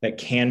that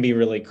can be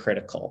really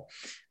critical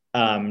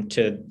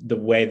to the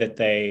way that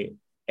they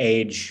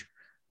age,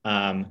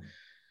 how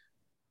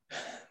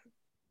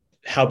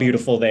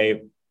beautiful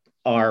they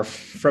are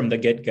from the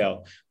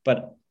get-go.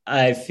 But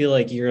I feel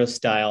like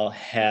Eurostyle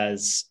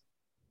has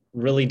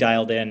really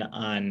dialed in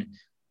on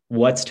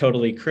what's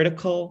totally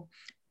critical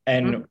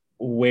and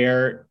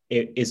where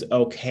it is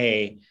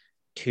okay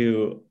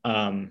to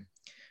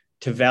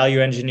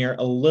value engineer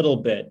a little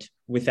bit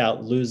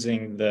without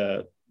losing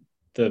the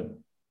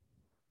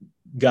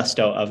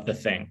gusto of the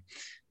thing.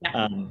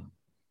 Yeah.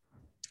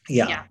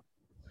 Yeah. Yeah.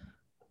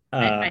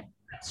 I think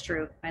that's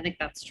true. I think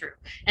that's true.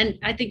 And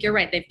I think you're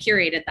right. They've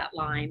curated that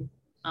line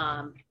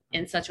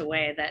in such a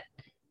way that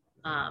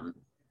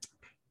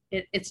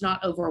it's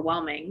not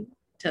overwhelming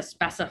to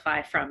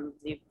specify from.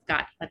 You've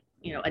got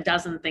a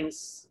dozen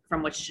things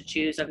from which to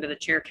choose under the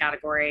chair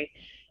category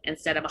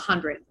instead of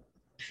 100.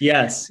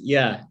 Yes.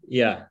 Yeah.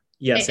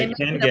 Yes, it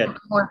can get a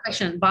more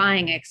efficient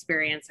buying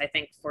experience, I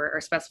think,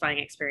 or specifying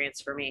experience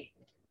for me.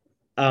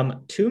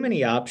 Too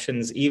many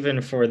options,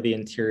 even for the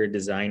interior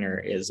designer,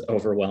 is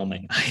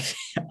overwhelming,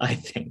 I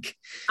think.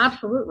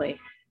 Absolutely.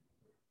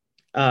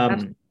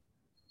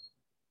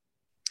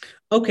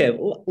 Okay,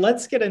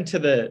 let's get into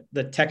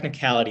the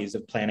technicalities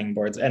of planning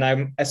boards. And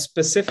I'm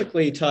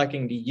specifically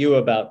talking to you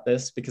about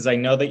this because I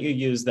know that you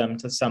use them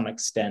to some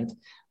extent.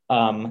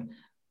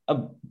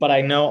 But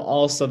I know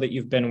also that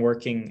you've been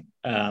working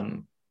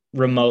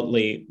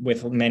remotely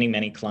with many,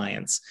 many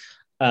clients.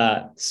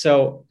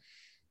 So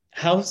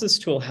how is this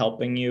tool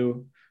helping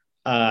you?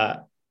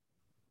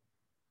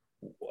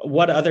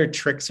 What other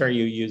tricks are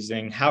you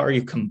using? How are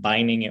you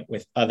combining it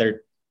with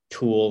other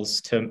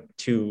tools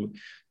to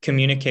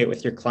communicate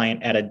with your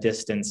client at a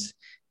distance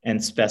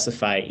and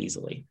specify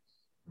easily?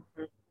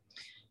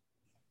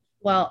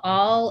 Well,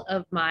 all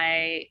of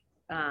my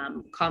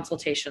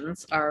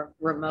consultations are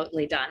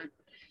remotely done,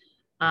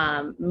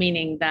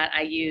 meaning that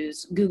I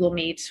use Google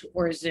Meet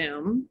or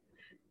Zoom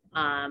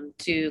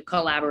to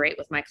collaborate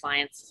with my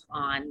clients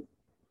on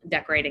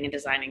decorating and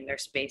designing their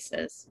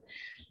spaces.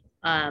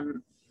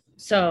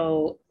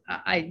 So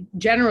I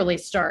generally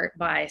start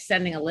by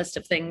sending a list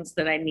of things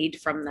that I need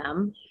from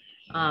them.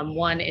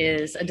 One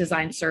is a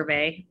design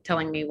survey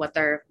telling me what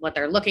they're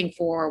looking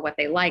for, what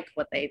they like,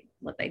 what they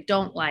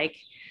don't like,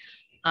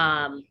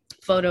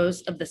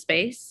 photos of the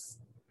space,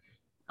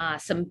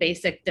 some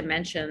basic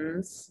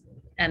dimensions,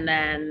 and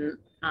then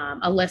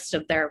a list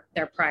of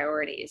their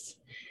priorities.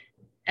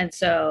 And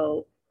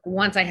so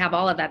once I have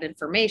all of that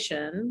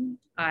information,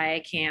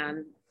 I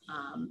can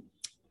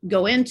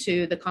go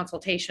into the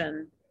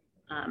consultation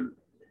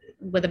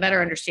with a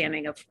better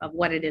understanding of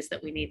what it is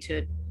that we need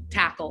to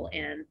tackle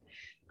in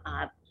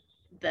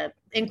the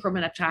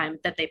increment of time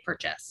that they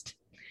purchased.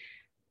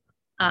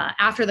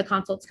 After the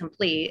consult's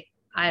complete,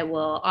 I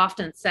will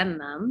often send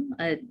them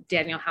a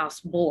Daniel House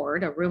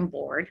board, a room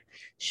board,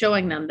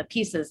 showing them the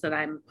pieces that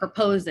I'm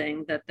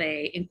proposing that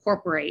they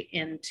incorporate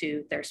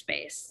into their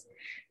space.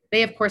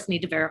 They, of course,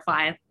 need to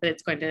verify that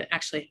it's going to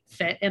actually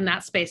fit in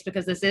that space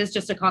because this is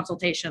just a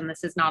consultation.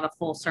 This is not a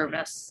full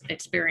service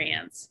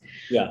experience.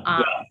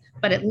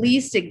 But at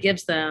least it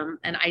gives them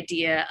an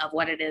idea of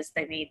what it is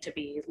they need to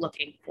be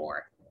looking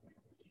for.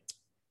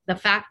 The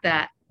fact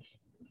that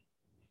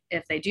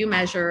if they do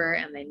measure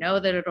and they know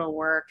that it'll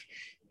work,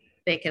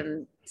 they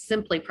can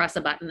simply press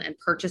a button and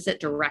purchase it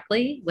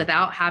directly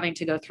without having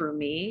to go through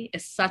me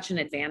is such an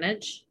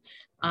advantage.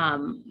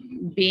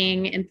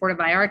 Being in Puerto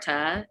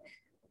Vallarta,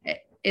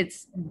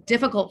 it's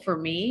difficult for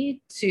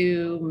me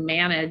to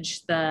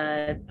manage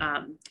the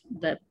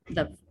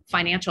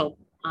financial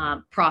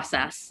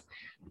process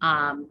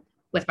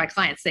with my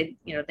clients. They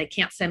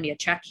can't send me a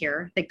check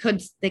here. They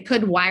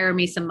could wire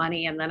me some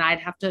money and then I'd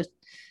have to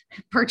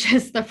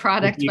purchase the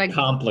product. It'd be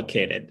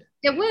complicated.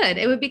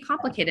 It would be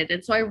complicated.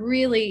 And so I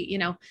really,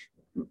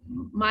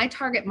 my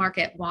target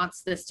market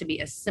wants this to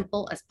be as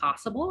simple as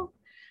possible.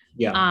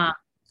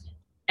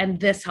 And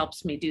this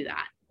helps me do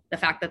that. The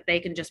fact that they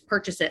can just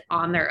purchase it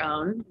on their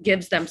own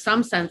gives them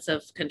some sense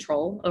of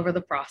control over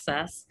the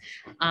process.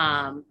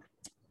 And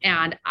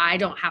I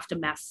don't have to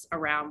mess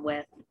around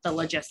with the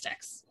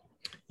logistics.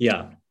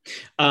 Yeah.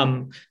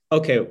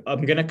 Okay.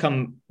 I'm going to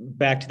come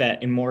back to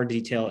that in more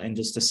detail in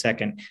just a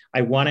second.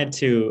 I wanted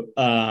to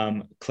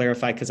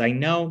clarify, because I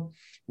know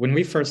when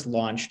we first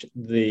launched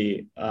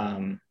the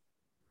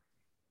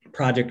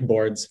project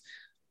boards,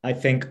 I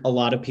think a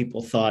lot of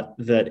people thought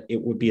that it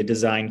would be a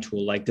design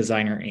tool like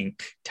Designer Inc.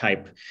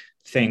 type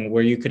thing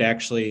where you could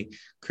actually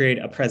create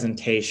a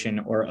presentation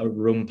or a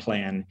room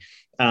plan,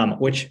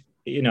 which,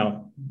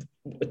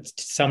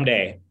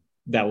 someday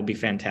that would be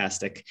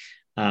fantastic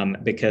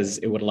because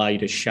it would allow you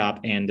to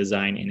shop and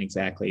design in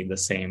exactly the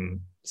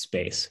same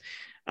space.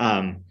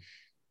 But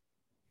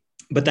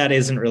that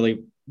isn't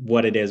really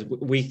what it is.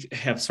 We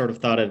have sort of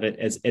thought of it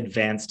as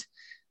advanced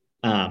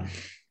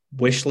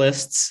wish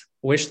lists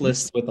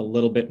with a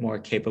little bit more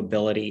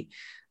capability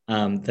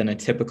than a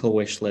typical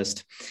wish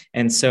list.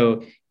 And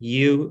so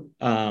you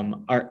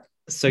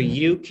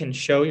can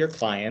show your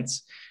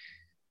clients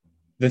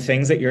the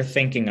things that you're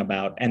thinking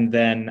about. And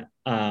then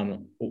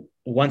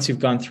once you've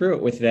gone through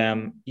it with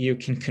them, you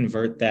can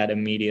convert that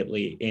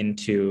immediately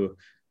into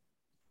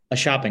a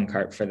shopping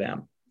cart for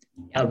them.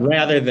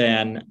 rather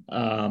than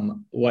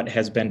what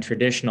has been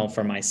traditional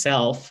for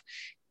myself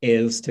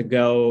is to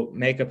go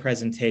make a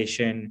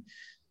presentation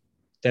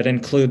that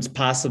includes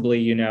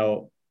possibly,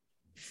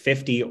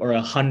 50 or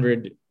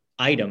 100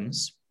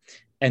 items,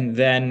 and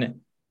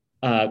then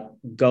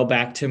go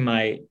back to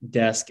my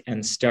desk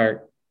and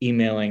start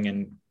emailing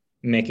and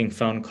making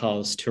phone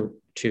calls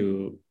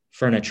to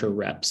furniture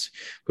reps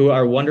who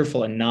are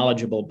wonderful and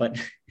knowledgeable, but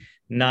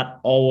not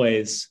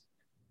always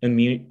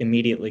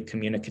immediately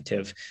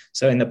communicative.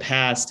 So in the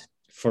past,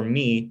 for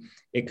me,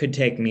 it could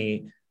take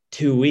me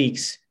 2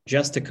 weeks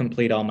just to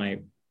complete all my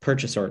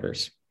purchase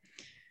orders.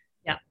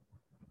 Yeah.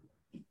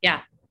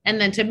 Yeah. And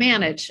then to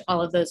manage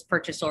all of those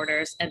purchase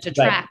orders and to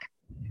track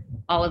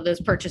all of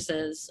those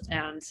purchases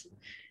and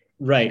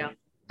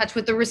touch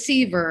with the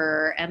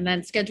receiver and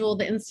then schedule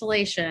the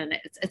installation.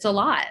 It's a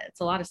lot. It's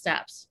a lot of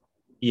steps.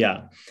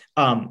 Yeah.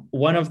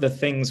 One of the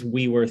things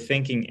we were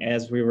thinking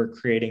as we were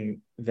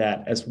creating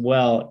that as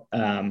well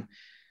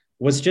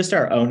was just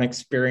our own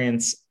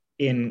experience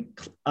in,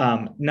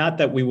 not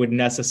that we would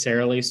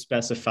necessarily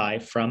specify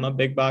from a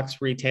big box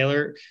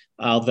retailer,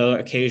 although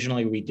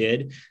occasionally we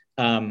did.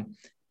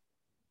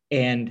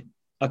 And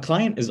a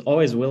client is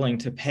always willing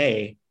to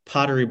pay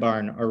Pottery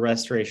Barn or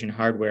Restoration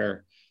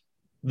Hardware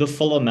the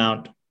full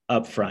amount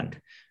upfront.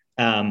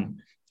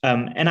 And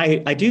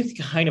I do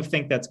kind of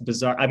think that's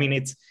bizarre. I mean,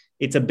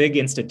 it's a big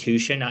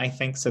institution, I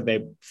think, so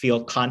they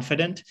feel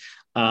confident,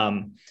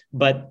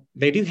 but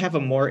they do have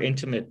a more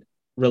intimate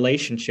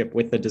relationship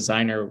with the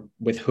designer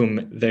with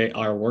whom they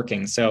are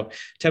working. So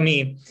to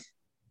me,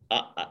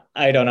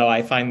 I don't know,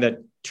 I find that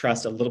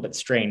trust a little bit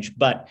strange,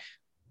 but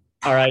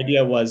our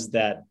idea was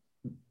that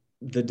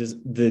the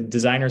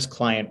designer's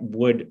client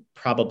would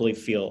probably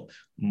feel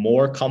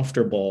more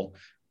comfortable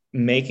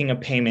making a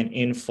payment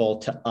in full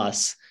to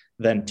us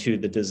than to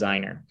the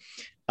designer.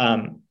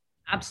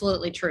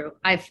 Absolutely true.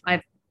 I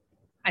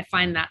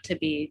find that to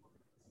be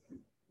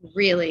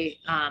really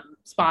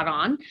spot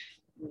on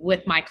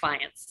with my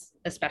clients,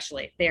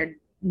 especially. They're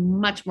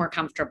much more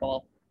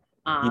comfortable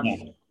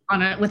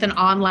with an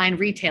online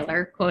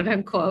retailer, quote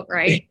unquote,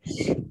 right?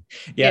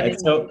 Yeah,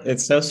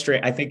 it's so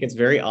straight. I think it's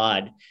very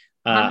odd.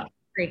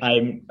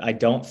 I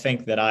don't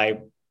think that I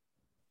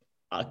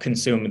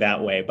consume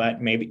that way, but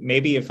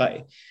maybe if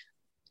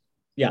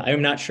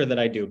I'm not sure that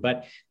I do,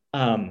 but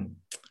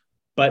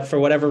for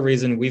whatever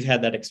reason, we've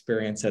had that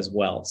experience as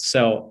well.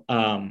 So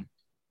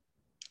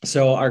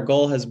our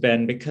goal has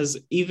been, because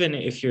even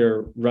if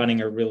you're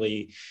running a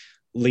really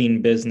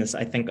lean business,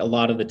 I think a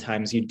lot of the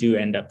times you do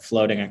end up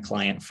floating a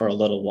client for a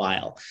little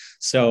while.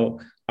 So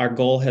our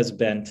goal has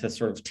been to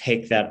sort of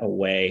take that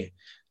away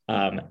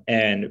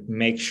and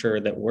make sure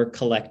that we're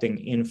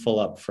collecting in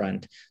full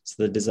upfront,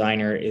 so the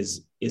designer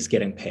is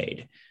getting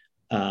paid.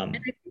 And I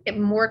think it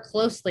more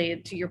closely,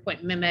 to your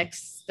point,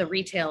 mimics the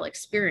retail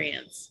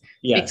experience.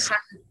 Yes. Because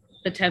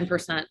the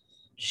 10%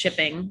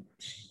 shipping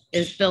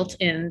is built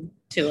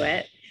into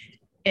it.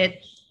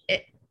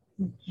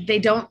 They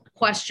don't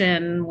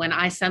question when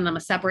I send them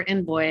a separate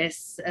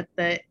invoice at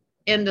the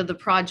end of the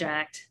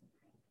project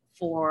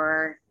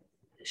for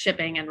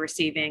shipping and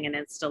receiving and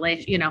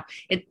installation.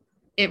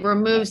 It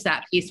removes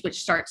that piece, which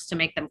starts to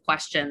make them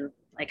question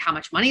like how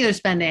much money they're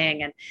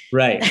spending and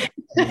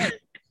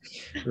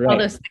all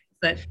those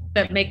things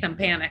that make them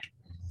panic.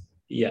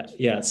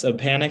 Yeah. So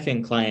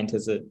panicking client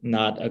is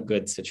not a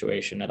good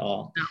situation at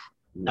all.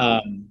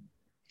 No.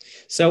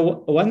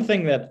 So one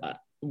thing that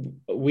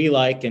we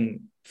like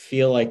and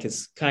feel like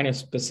is kind of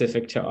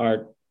specific to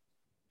our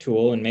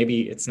tool, and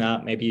maybe it's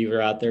not, maybe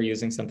you're out there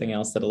using something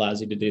else that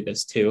allows you to do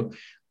this too,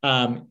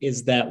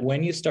 is that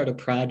when you start a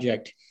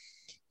project,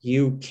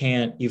 you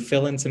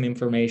fill in some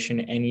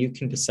information and you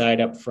can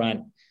decide up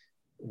front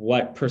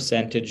what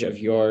percentage of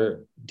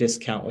your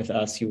discount with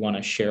us you want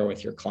to share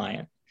with your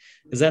client.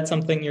 Is that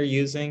something you're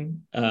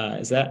using?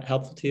 Is that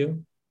helpful to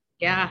you?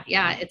 Yeah,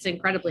 it's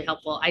incredibly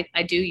helpful.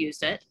 I do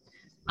use it.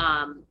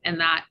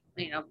 And that,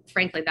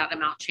 frankly, that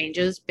amount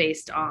changes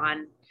based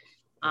on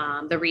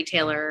the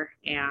retailer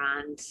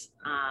and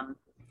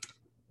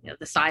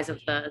the size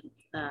of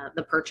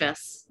the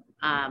purchase.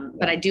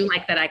 But I do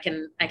like that I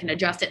can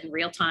adjust it in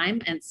real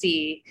time and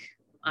see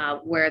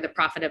where the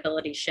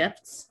profitability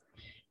shifts.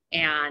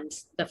 And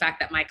the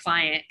fact that my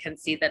client can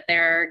see that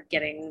they're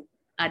getting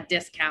a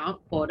discount,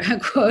 quote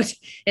unquote,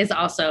 is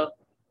also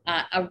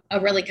a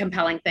really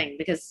compelling thing,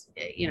 because,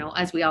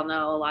 as we all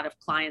know, a lot of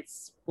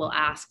clients will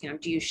ask,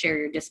 do you share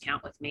your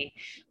discount with me?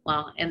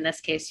 Well, in this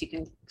case, you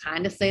can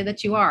kind of say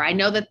that you are. I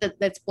know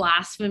that's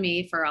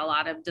blasphemy for a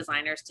lot of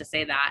designers to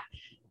say that,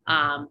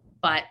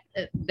 but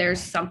there's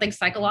something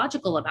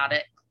psychological about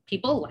it.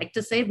 People like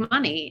to save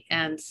money.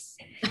 And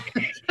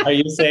are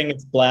you saying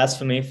it's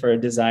blasphemy for a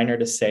designer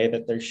to say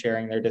that they're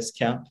sharing their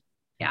discount?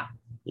 Yeah.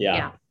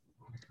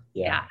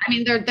 I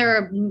mean, there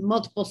are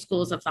multiple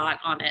schools of thought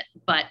on it,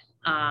 but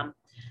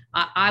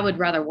I would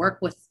rather work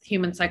with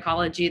human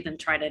psychology than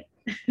try to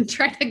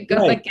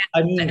go against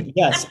it.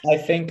 Yes,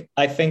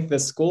 I think the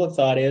school of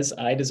thought is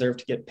I deserve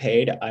to get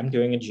paid. I'm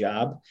doing a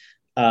job.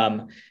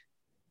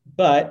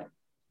 But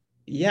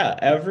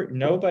yeah,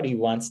 nobody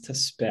wants to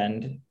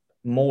spend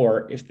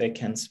more if they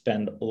can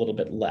spend a little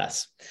bit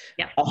less.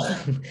 Yeah.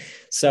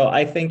 So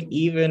I think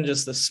even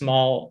just a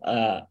small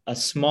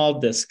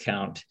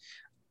discount,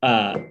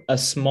 a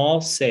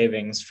small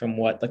savings from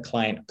what the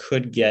client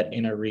could get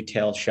in a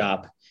retail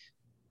shop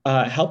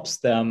helps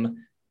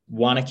them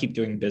want to keep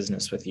doing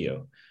business with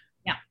you.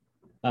 Yeah.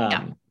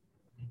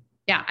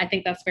 Yeah, I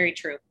think that's very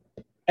true.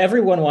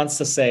 Everyone wants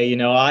to say,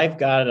 I've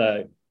got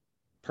a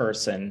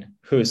person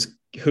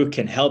who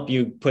can help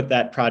you put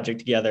that project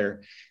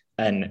together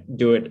and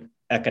do it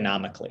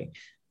economically.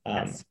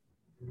 Yes.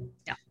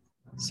 Yeah.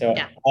 So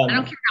yeah. I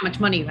don't care how much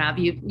money you have.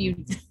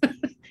 You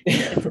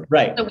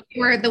right.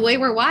 The way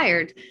we're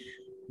wired.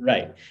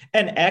 Right.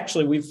 And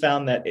actually, we've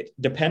found that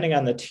depending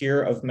on the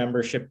tier of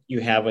membership you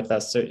have with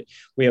us, so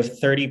we have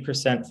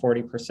 30%,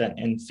 40%,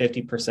 and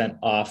 50%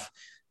 off,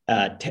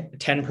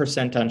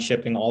 10% on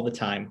shipping all the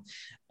time.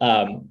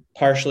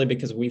 Partially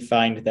because we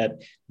find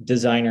that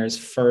designers'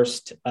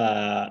 first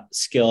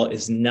skill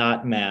is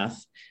not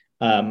math.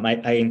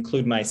 I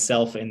include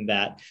myself in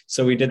that.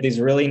 So we did these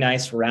really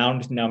nice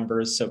round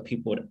numbers so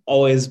people would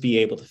always be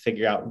able to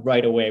figure out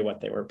right away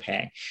what they were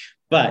paying.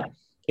 But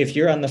if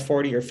you're on the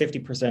 40 or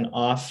 50%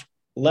 off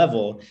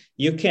level,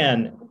 you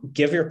can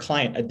give your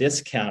client a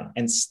discount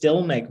and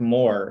still make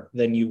more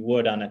than you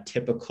would on a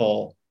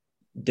typical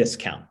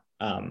discount.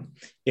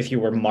 If you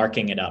were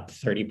marking it up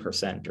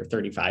 30% or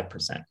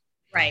 35%.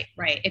 Right.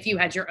 If you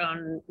had your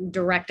own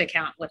direct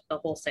account with the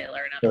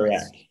wholesaler.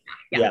 Correct.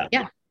 Yeah.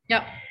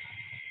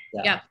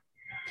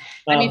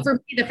 I mean, for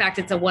me, the fact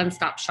it's a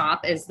one-stop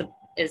shop is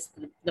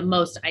the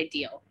most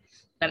ideal,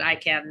 that I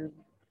can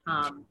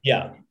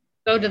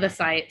go to the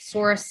site,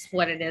 source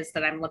what it is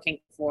that I'm looking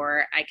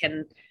for. I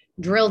can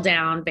drill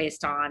down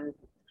based on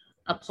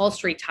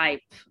upholstery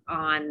type,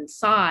 on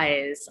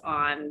size,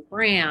 on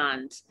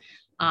brand.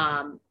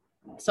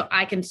 So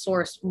I can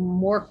source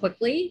more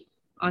quickly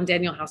on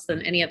Daniel House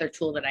than any other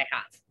tool that I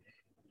have.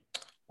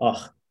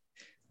 Oh,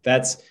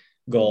 that's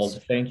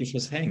gold. Thank you for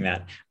saying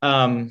that.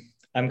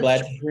 I'm glad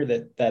to hear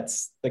that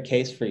that's the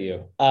case for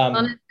you.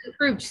 It's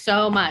improved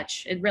so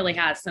much. It really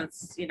has,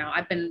 since,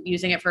 I've been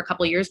using it for a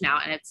couple of years now,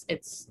 and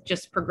it's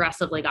just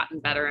progressively gotten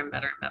better and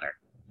better and better.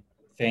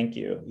 Thank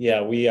you.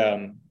 Yeah,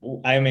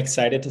 I'm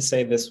excited to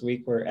say this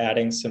week we're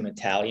adding some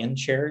Italian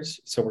chairs.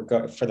 So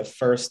for the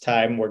first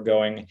time, we're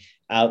going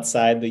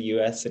outside the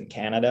US and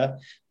Canada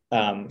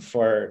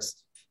for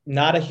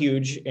not a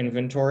huge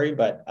inventory,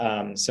 but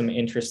some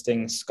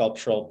interesting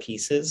sculptural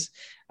pieces.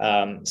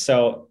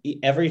 So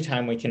every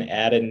time we can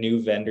add a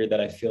new vendor that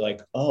I feel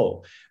like,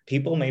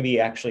 people maybe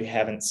actually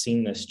haven't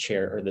seen this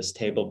chair or this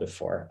table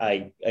before,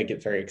 I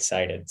get very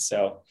excited.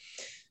 So,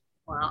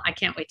 well, I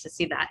can't wait to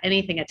see that.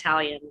 Anything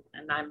Italian,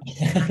 and I'm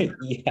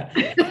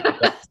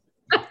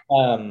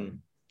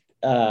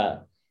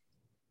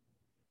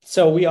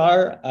so we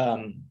are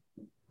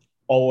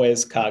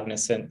always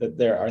cognizant that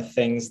there are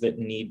things that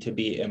need to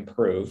be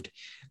improved.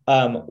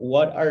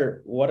 What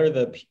are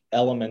the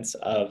elements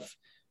of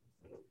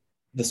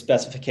the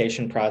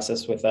specification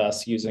process with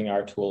us using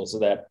our tools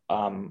that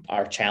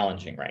are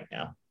challenging right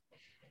now?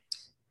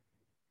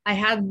 I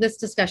had this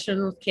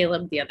discussion with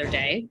Caleb the other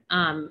day,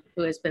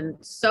 who has been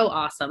so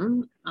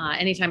awesome.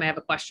 Anytime I have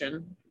a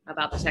question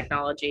about the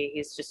technology,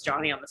 he's just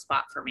Johnny on the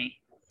spot for me.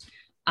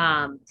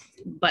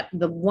 But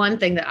the one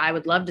thing that I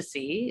would love to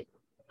see,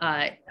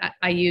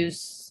 I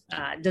use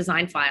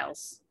design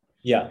files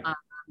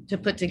to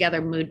put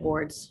together mood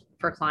boards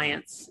for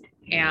clients.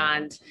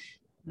 And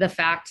the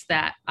fact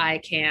that I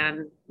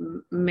can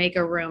make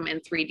a room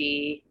in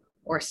 3D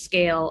or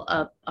scale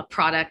a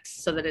product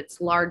so that it's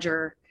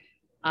larger.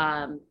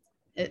 As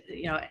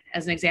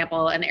an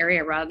example, an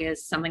area rug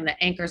is something that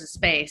anchors a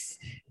space.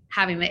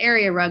 Having the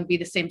area rug be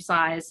the same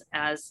size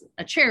as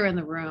a chair in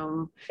the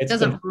room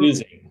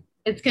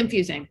It's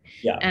confusing.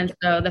 Yeah. And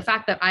so the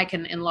fact that I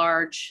can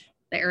enlarge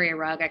the area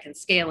rug, I can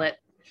scale it.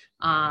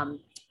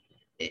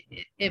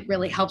 It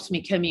really helps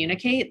me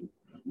communicate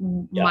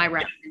my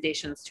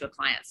recommendations to a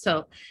client.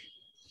 So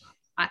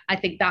I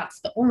think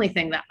that's the only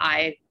thing that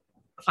I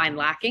find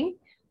lacking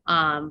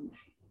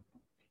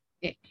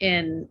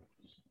in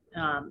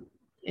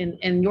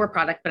your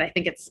product, but I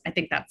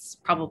think that's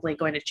probably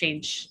going to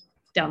change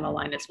down the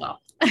line as well.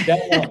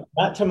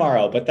 Not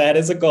tomorrow, but that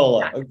is a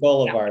goal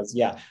of ours.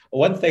 Yeah.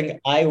 One thing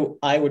I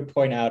would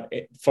point out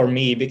for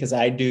me, because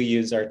I do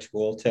use our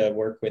tool to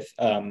work with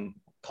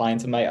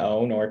clients of my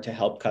own or to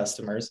help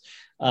customers,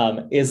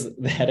 is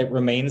that it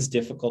remains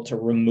difficult to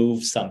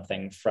remove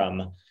something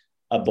from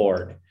a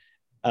board.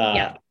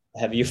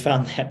 Have you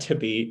found that to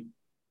be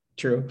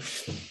true?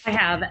 I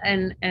have,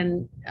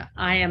 and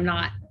I am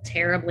not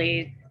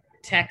terribly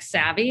tech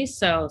savvy,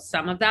 so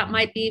some of that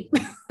might be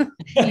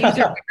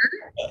user error.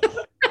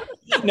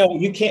 No,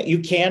 you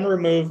can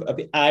remove.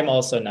 I'm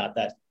also not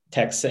that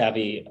tech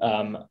savvy,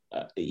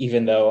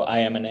 even though I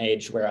am an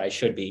age where I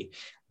should be.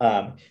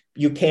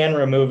 You can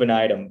remove an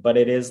item, but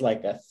it is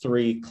like a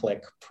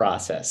 3-click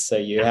process. So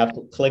you have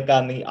to click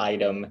on the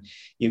item,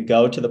 you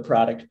go to the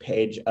product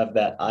page of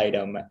that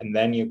item, and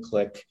then you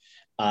click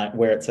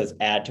where it says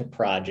add to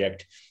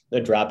project. The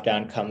drop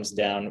down comes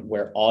down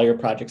where all your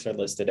projects are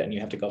listed, and you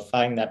have to go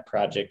find that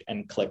project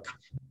and click,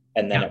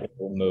 and then it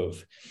will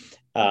move,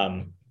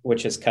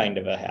 which is kind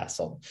of a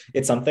hassle.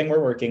 It's something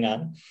we're working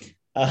on.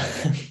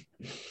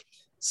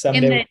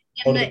 Someday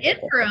in the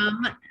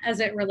interim,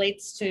 as it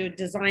relates to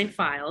design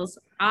files,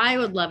 I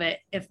would love it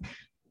if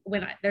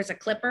there's a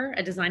clipper,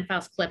 a design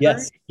files clipper,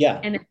 yes,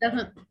 yeah, and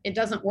it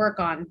doesn't work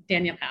on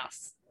Daniel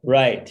House,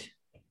 right?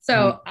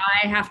 So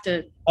I have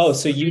to. Oh,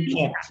 so you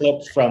can't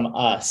clip from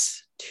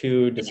us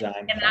to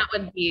design, and that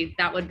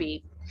would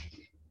be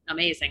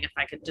amazing if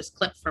I could just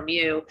clip from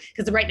you,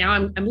 because right now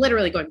I'm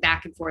literally going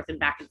back and forth and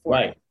back and forth.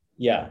 Right.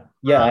 Yeah.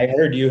 I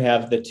heard you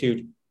have the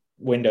two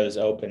windows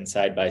open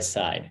side by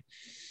side.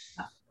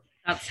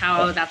 That's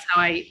how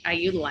I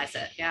utilize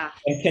it. Yeah.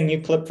 And can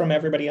you clip from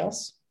everybody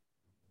else?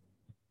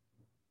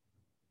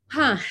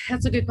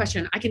 That's a good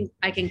question. I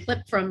can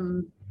clip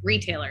from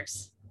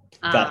retailers.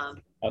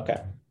 Okay.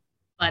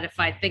 But if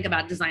I think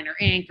about Designer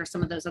Inc. or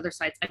some of those other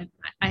sites,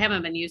 I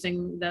haven't been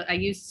using I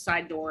used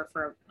Side Door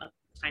for a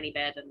tiny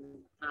bit, and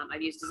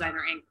I've used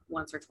Designer Inc.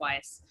 once or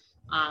twice.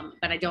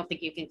 But I don't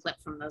think you can clip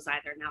from those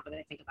either, now that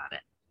I think about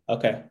it.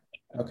 Okay.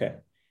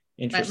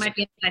 Interesting. That might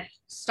be a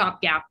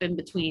stopgap in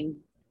between.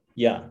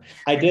 Yeah.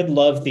 I did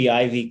love the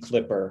Ivy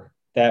clipper.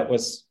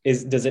 Does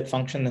it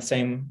function the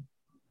same?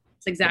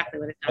 It's exactly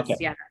what it does. Okay.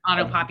 Yeah. It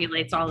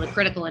auto-populates all the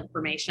critical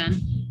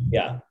information.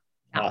 Yeah.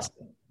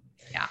 Awesome.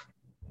 Yeah.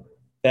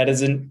 That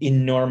is an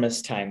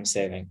enormous time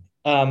saving.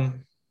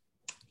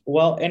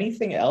 Well,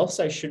 anything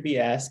else I should be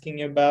asking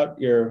you about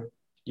your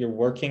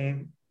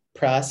working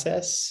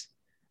process?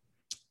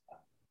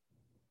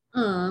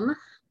 One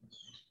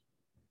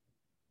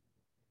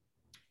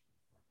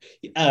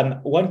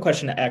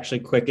question actually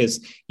quick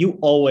is, you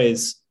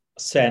always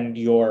send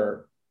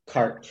your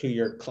cart to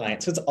your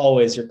client. So it's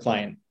always your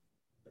client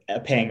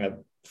paying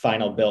the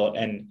final bill.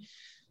 And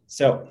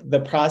so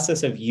the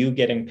process of you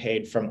getting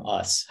paid from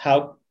us,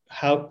 how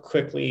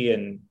quickly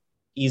and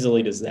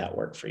easily does that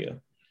work for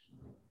you?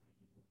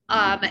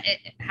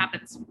 It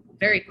happens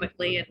very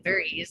quickly and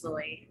very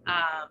easily.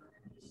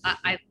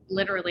 I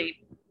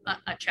literally,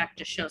 a check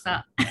just shows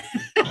up.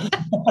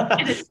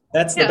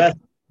 That's the best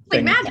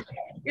thing. Like magic.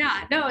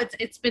 Yeah, no,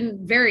 it's been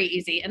very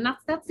easy, and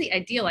that's the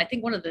ideal. I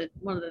think one of the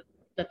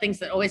things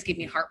that always gave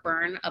me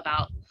heartburn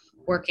about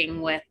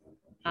working with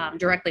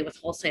directly with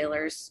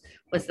wholesalers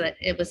was that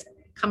it was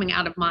coming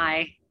out of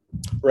my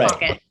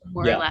pocket,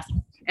 more or less.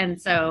 And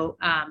so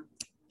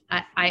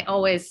I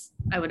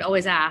would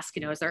always ask,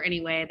 is there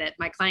any way that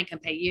my client can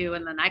pay you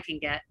and then I can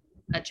get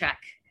a check?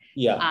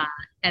 Yeah.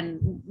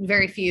 And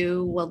very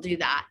few will do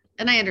that.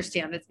 And I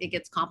understand it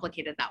gets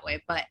complicated that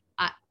way, but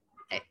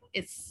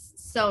it's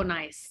so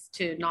nice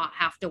to not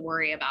have to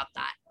worry about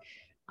that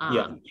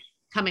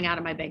coming out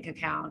of my bank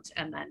account.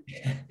 And then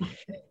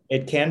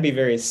it can be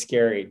very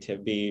scary to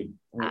be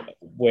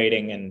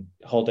waiting and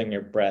holding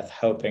your breath,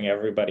 hoping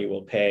everybody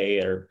will pay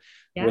or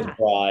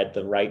withdraw at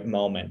the right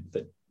moment,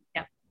 that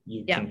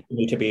you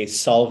continue to be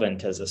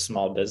solvent as a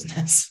small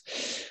business.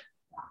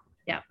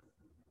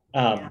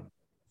 I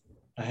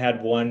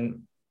had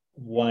one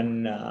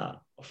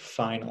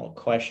final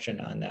question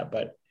on that,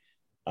 but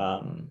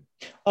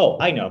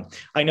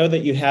I know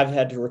that you have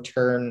had to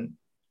return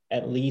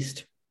at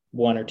least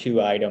one or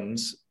two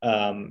items,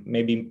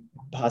 maybe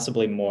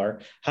possibly more.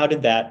 How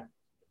did that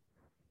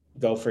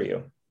go for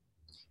you?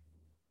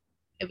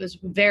 It was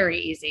very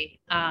easy.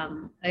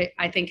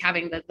 I think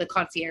having the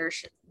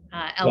concierge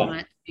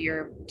element to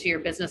your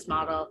business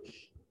model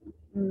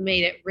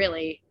made it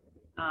really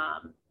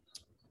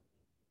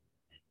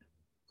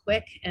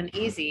quick and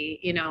easy.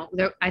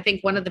 I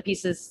think one of the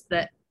pieces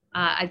that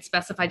I'd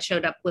specified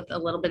showed up with a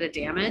little bit of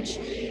damage,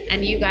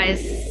 and you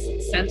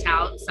guys sent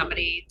out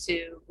somebody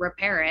to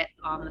repair it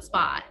on the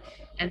spot.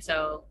 And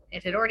so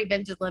it had already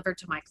been delivered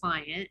to my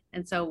client.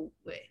 And so,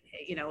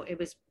 it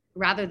was,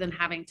 rather than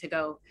having to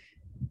go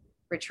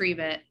retrieve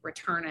it,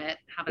 return it,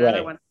 have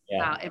another one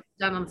out, it was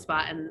done on the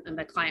spot, and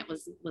the client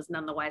was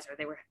none the wiser.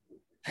 They were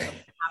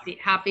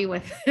happy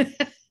with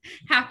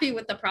happy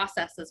with the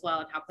process as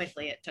well, and how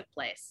quickly it took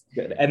place.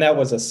 Good. And that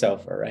was a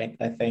sofa, right?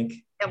 I think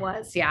it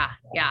was. Yeah.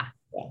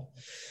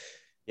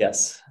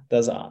 Yes.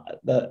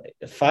 The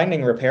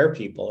finding repair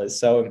people is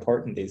so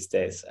important these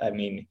days. I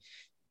mean,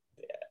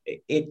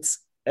 it's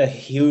a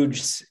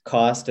huge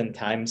cost and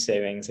time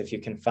savings if you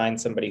can find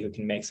somebody who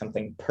can make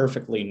something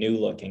perfectly new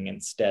looking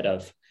instead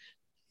of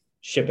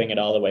shipping it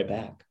all the way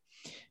back.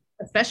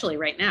 Especially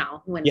right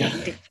now when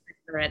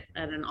they're at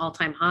an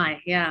all-time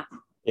high. Yeah.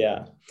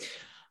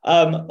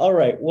 All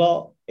right.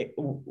 Well,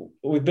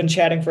 we've been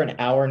chatting for an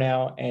hour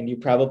now, and you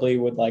probably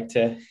would like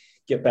to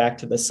get back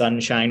to the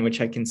sunshine,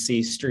 which I can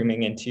see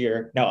streaming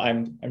into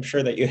I'm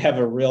sure that you have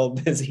a real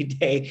busy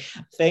day.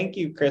 Thank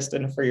you,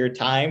 Kristen, for your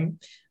time.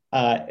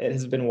 It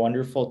has been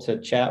wonderful to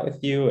chat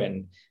with you.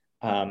 And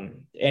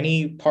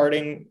any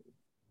parting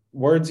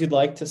words you'd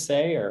like to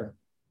say, or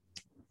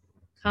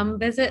come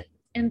visit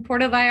in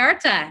Puerto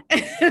Vallarta.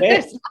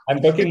 Yes, I'm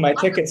booking my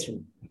tickets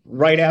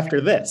right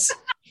after this.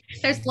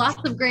 There's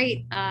lots of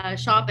great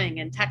shopping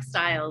and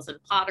textiles and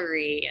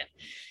pottery, and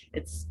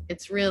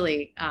it's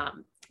really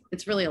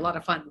a lot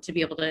of fun to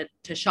be able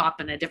to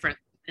shop in a different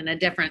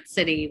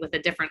city with a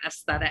different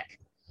aesthetic.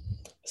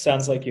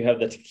 Sounds like you have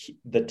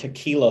the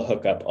tequila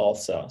hookup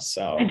also.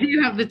 So I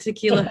do have the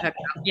tequila hookup.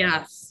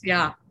 Yes,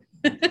 yeah.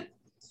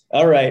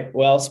 all right.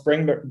 Well,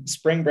 spring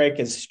break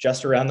is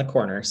just around the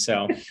corner.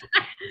 So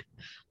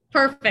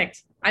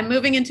Perfect. I'm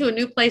moving into a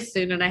new place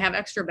soon, and I have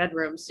extra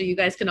bedrooms, so you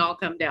guys can all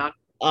come down.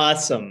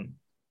 awesome.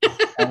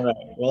 All right.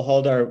 We'll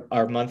hold our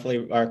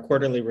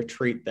quarterly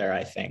retreat there,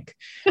 I think.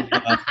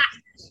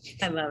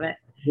 I love it.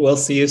 We'll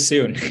see you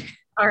soon.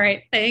 All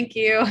right. Thank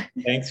you.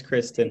 Thanks,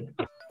 Kristen.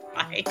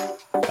 Bye.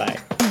 Bye.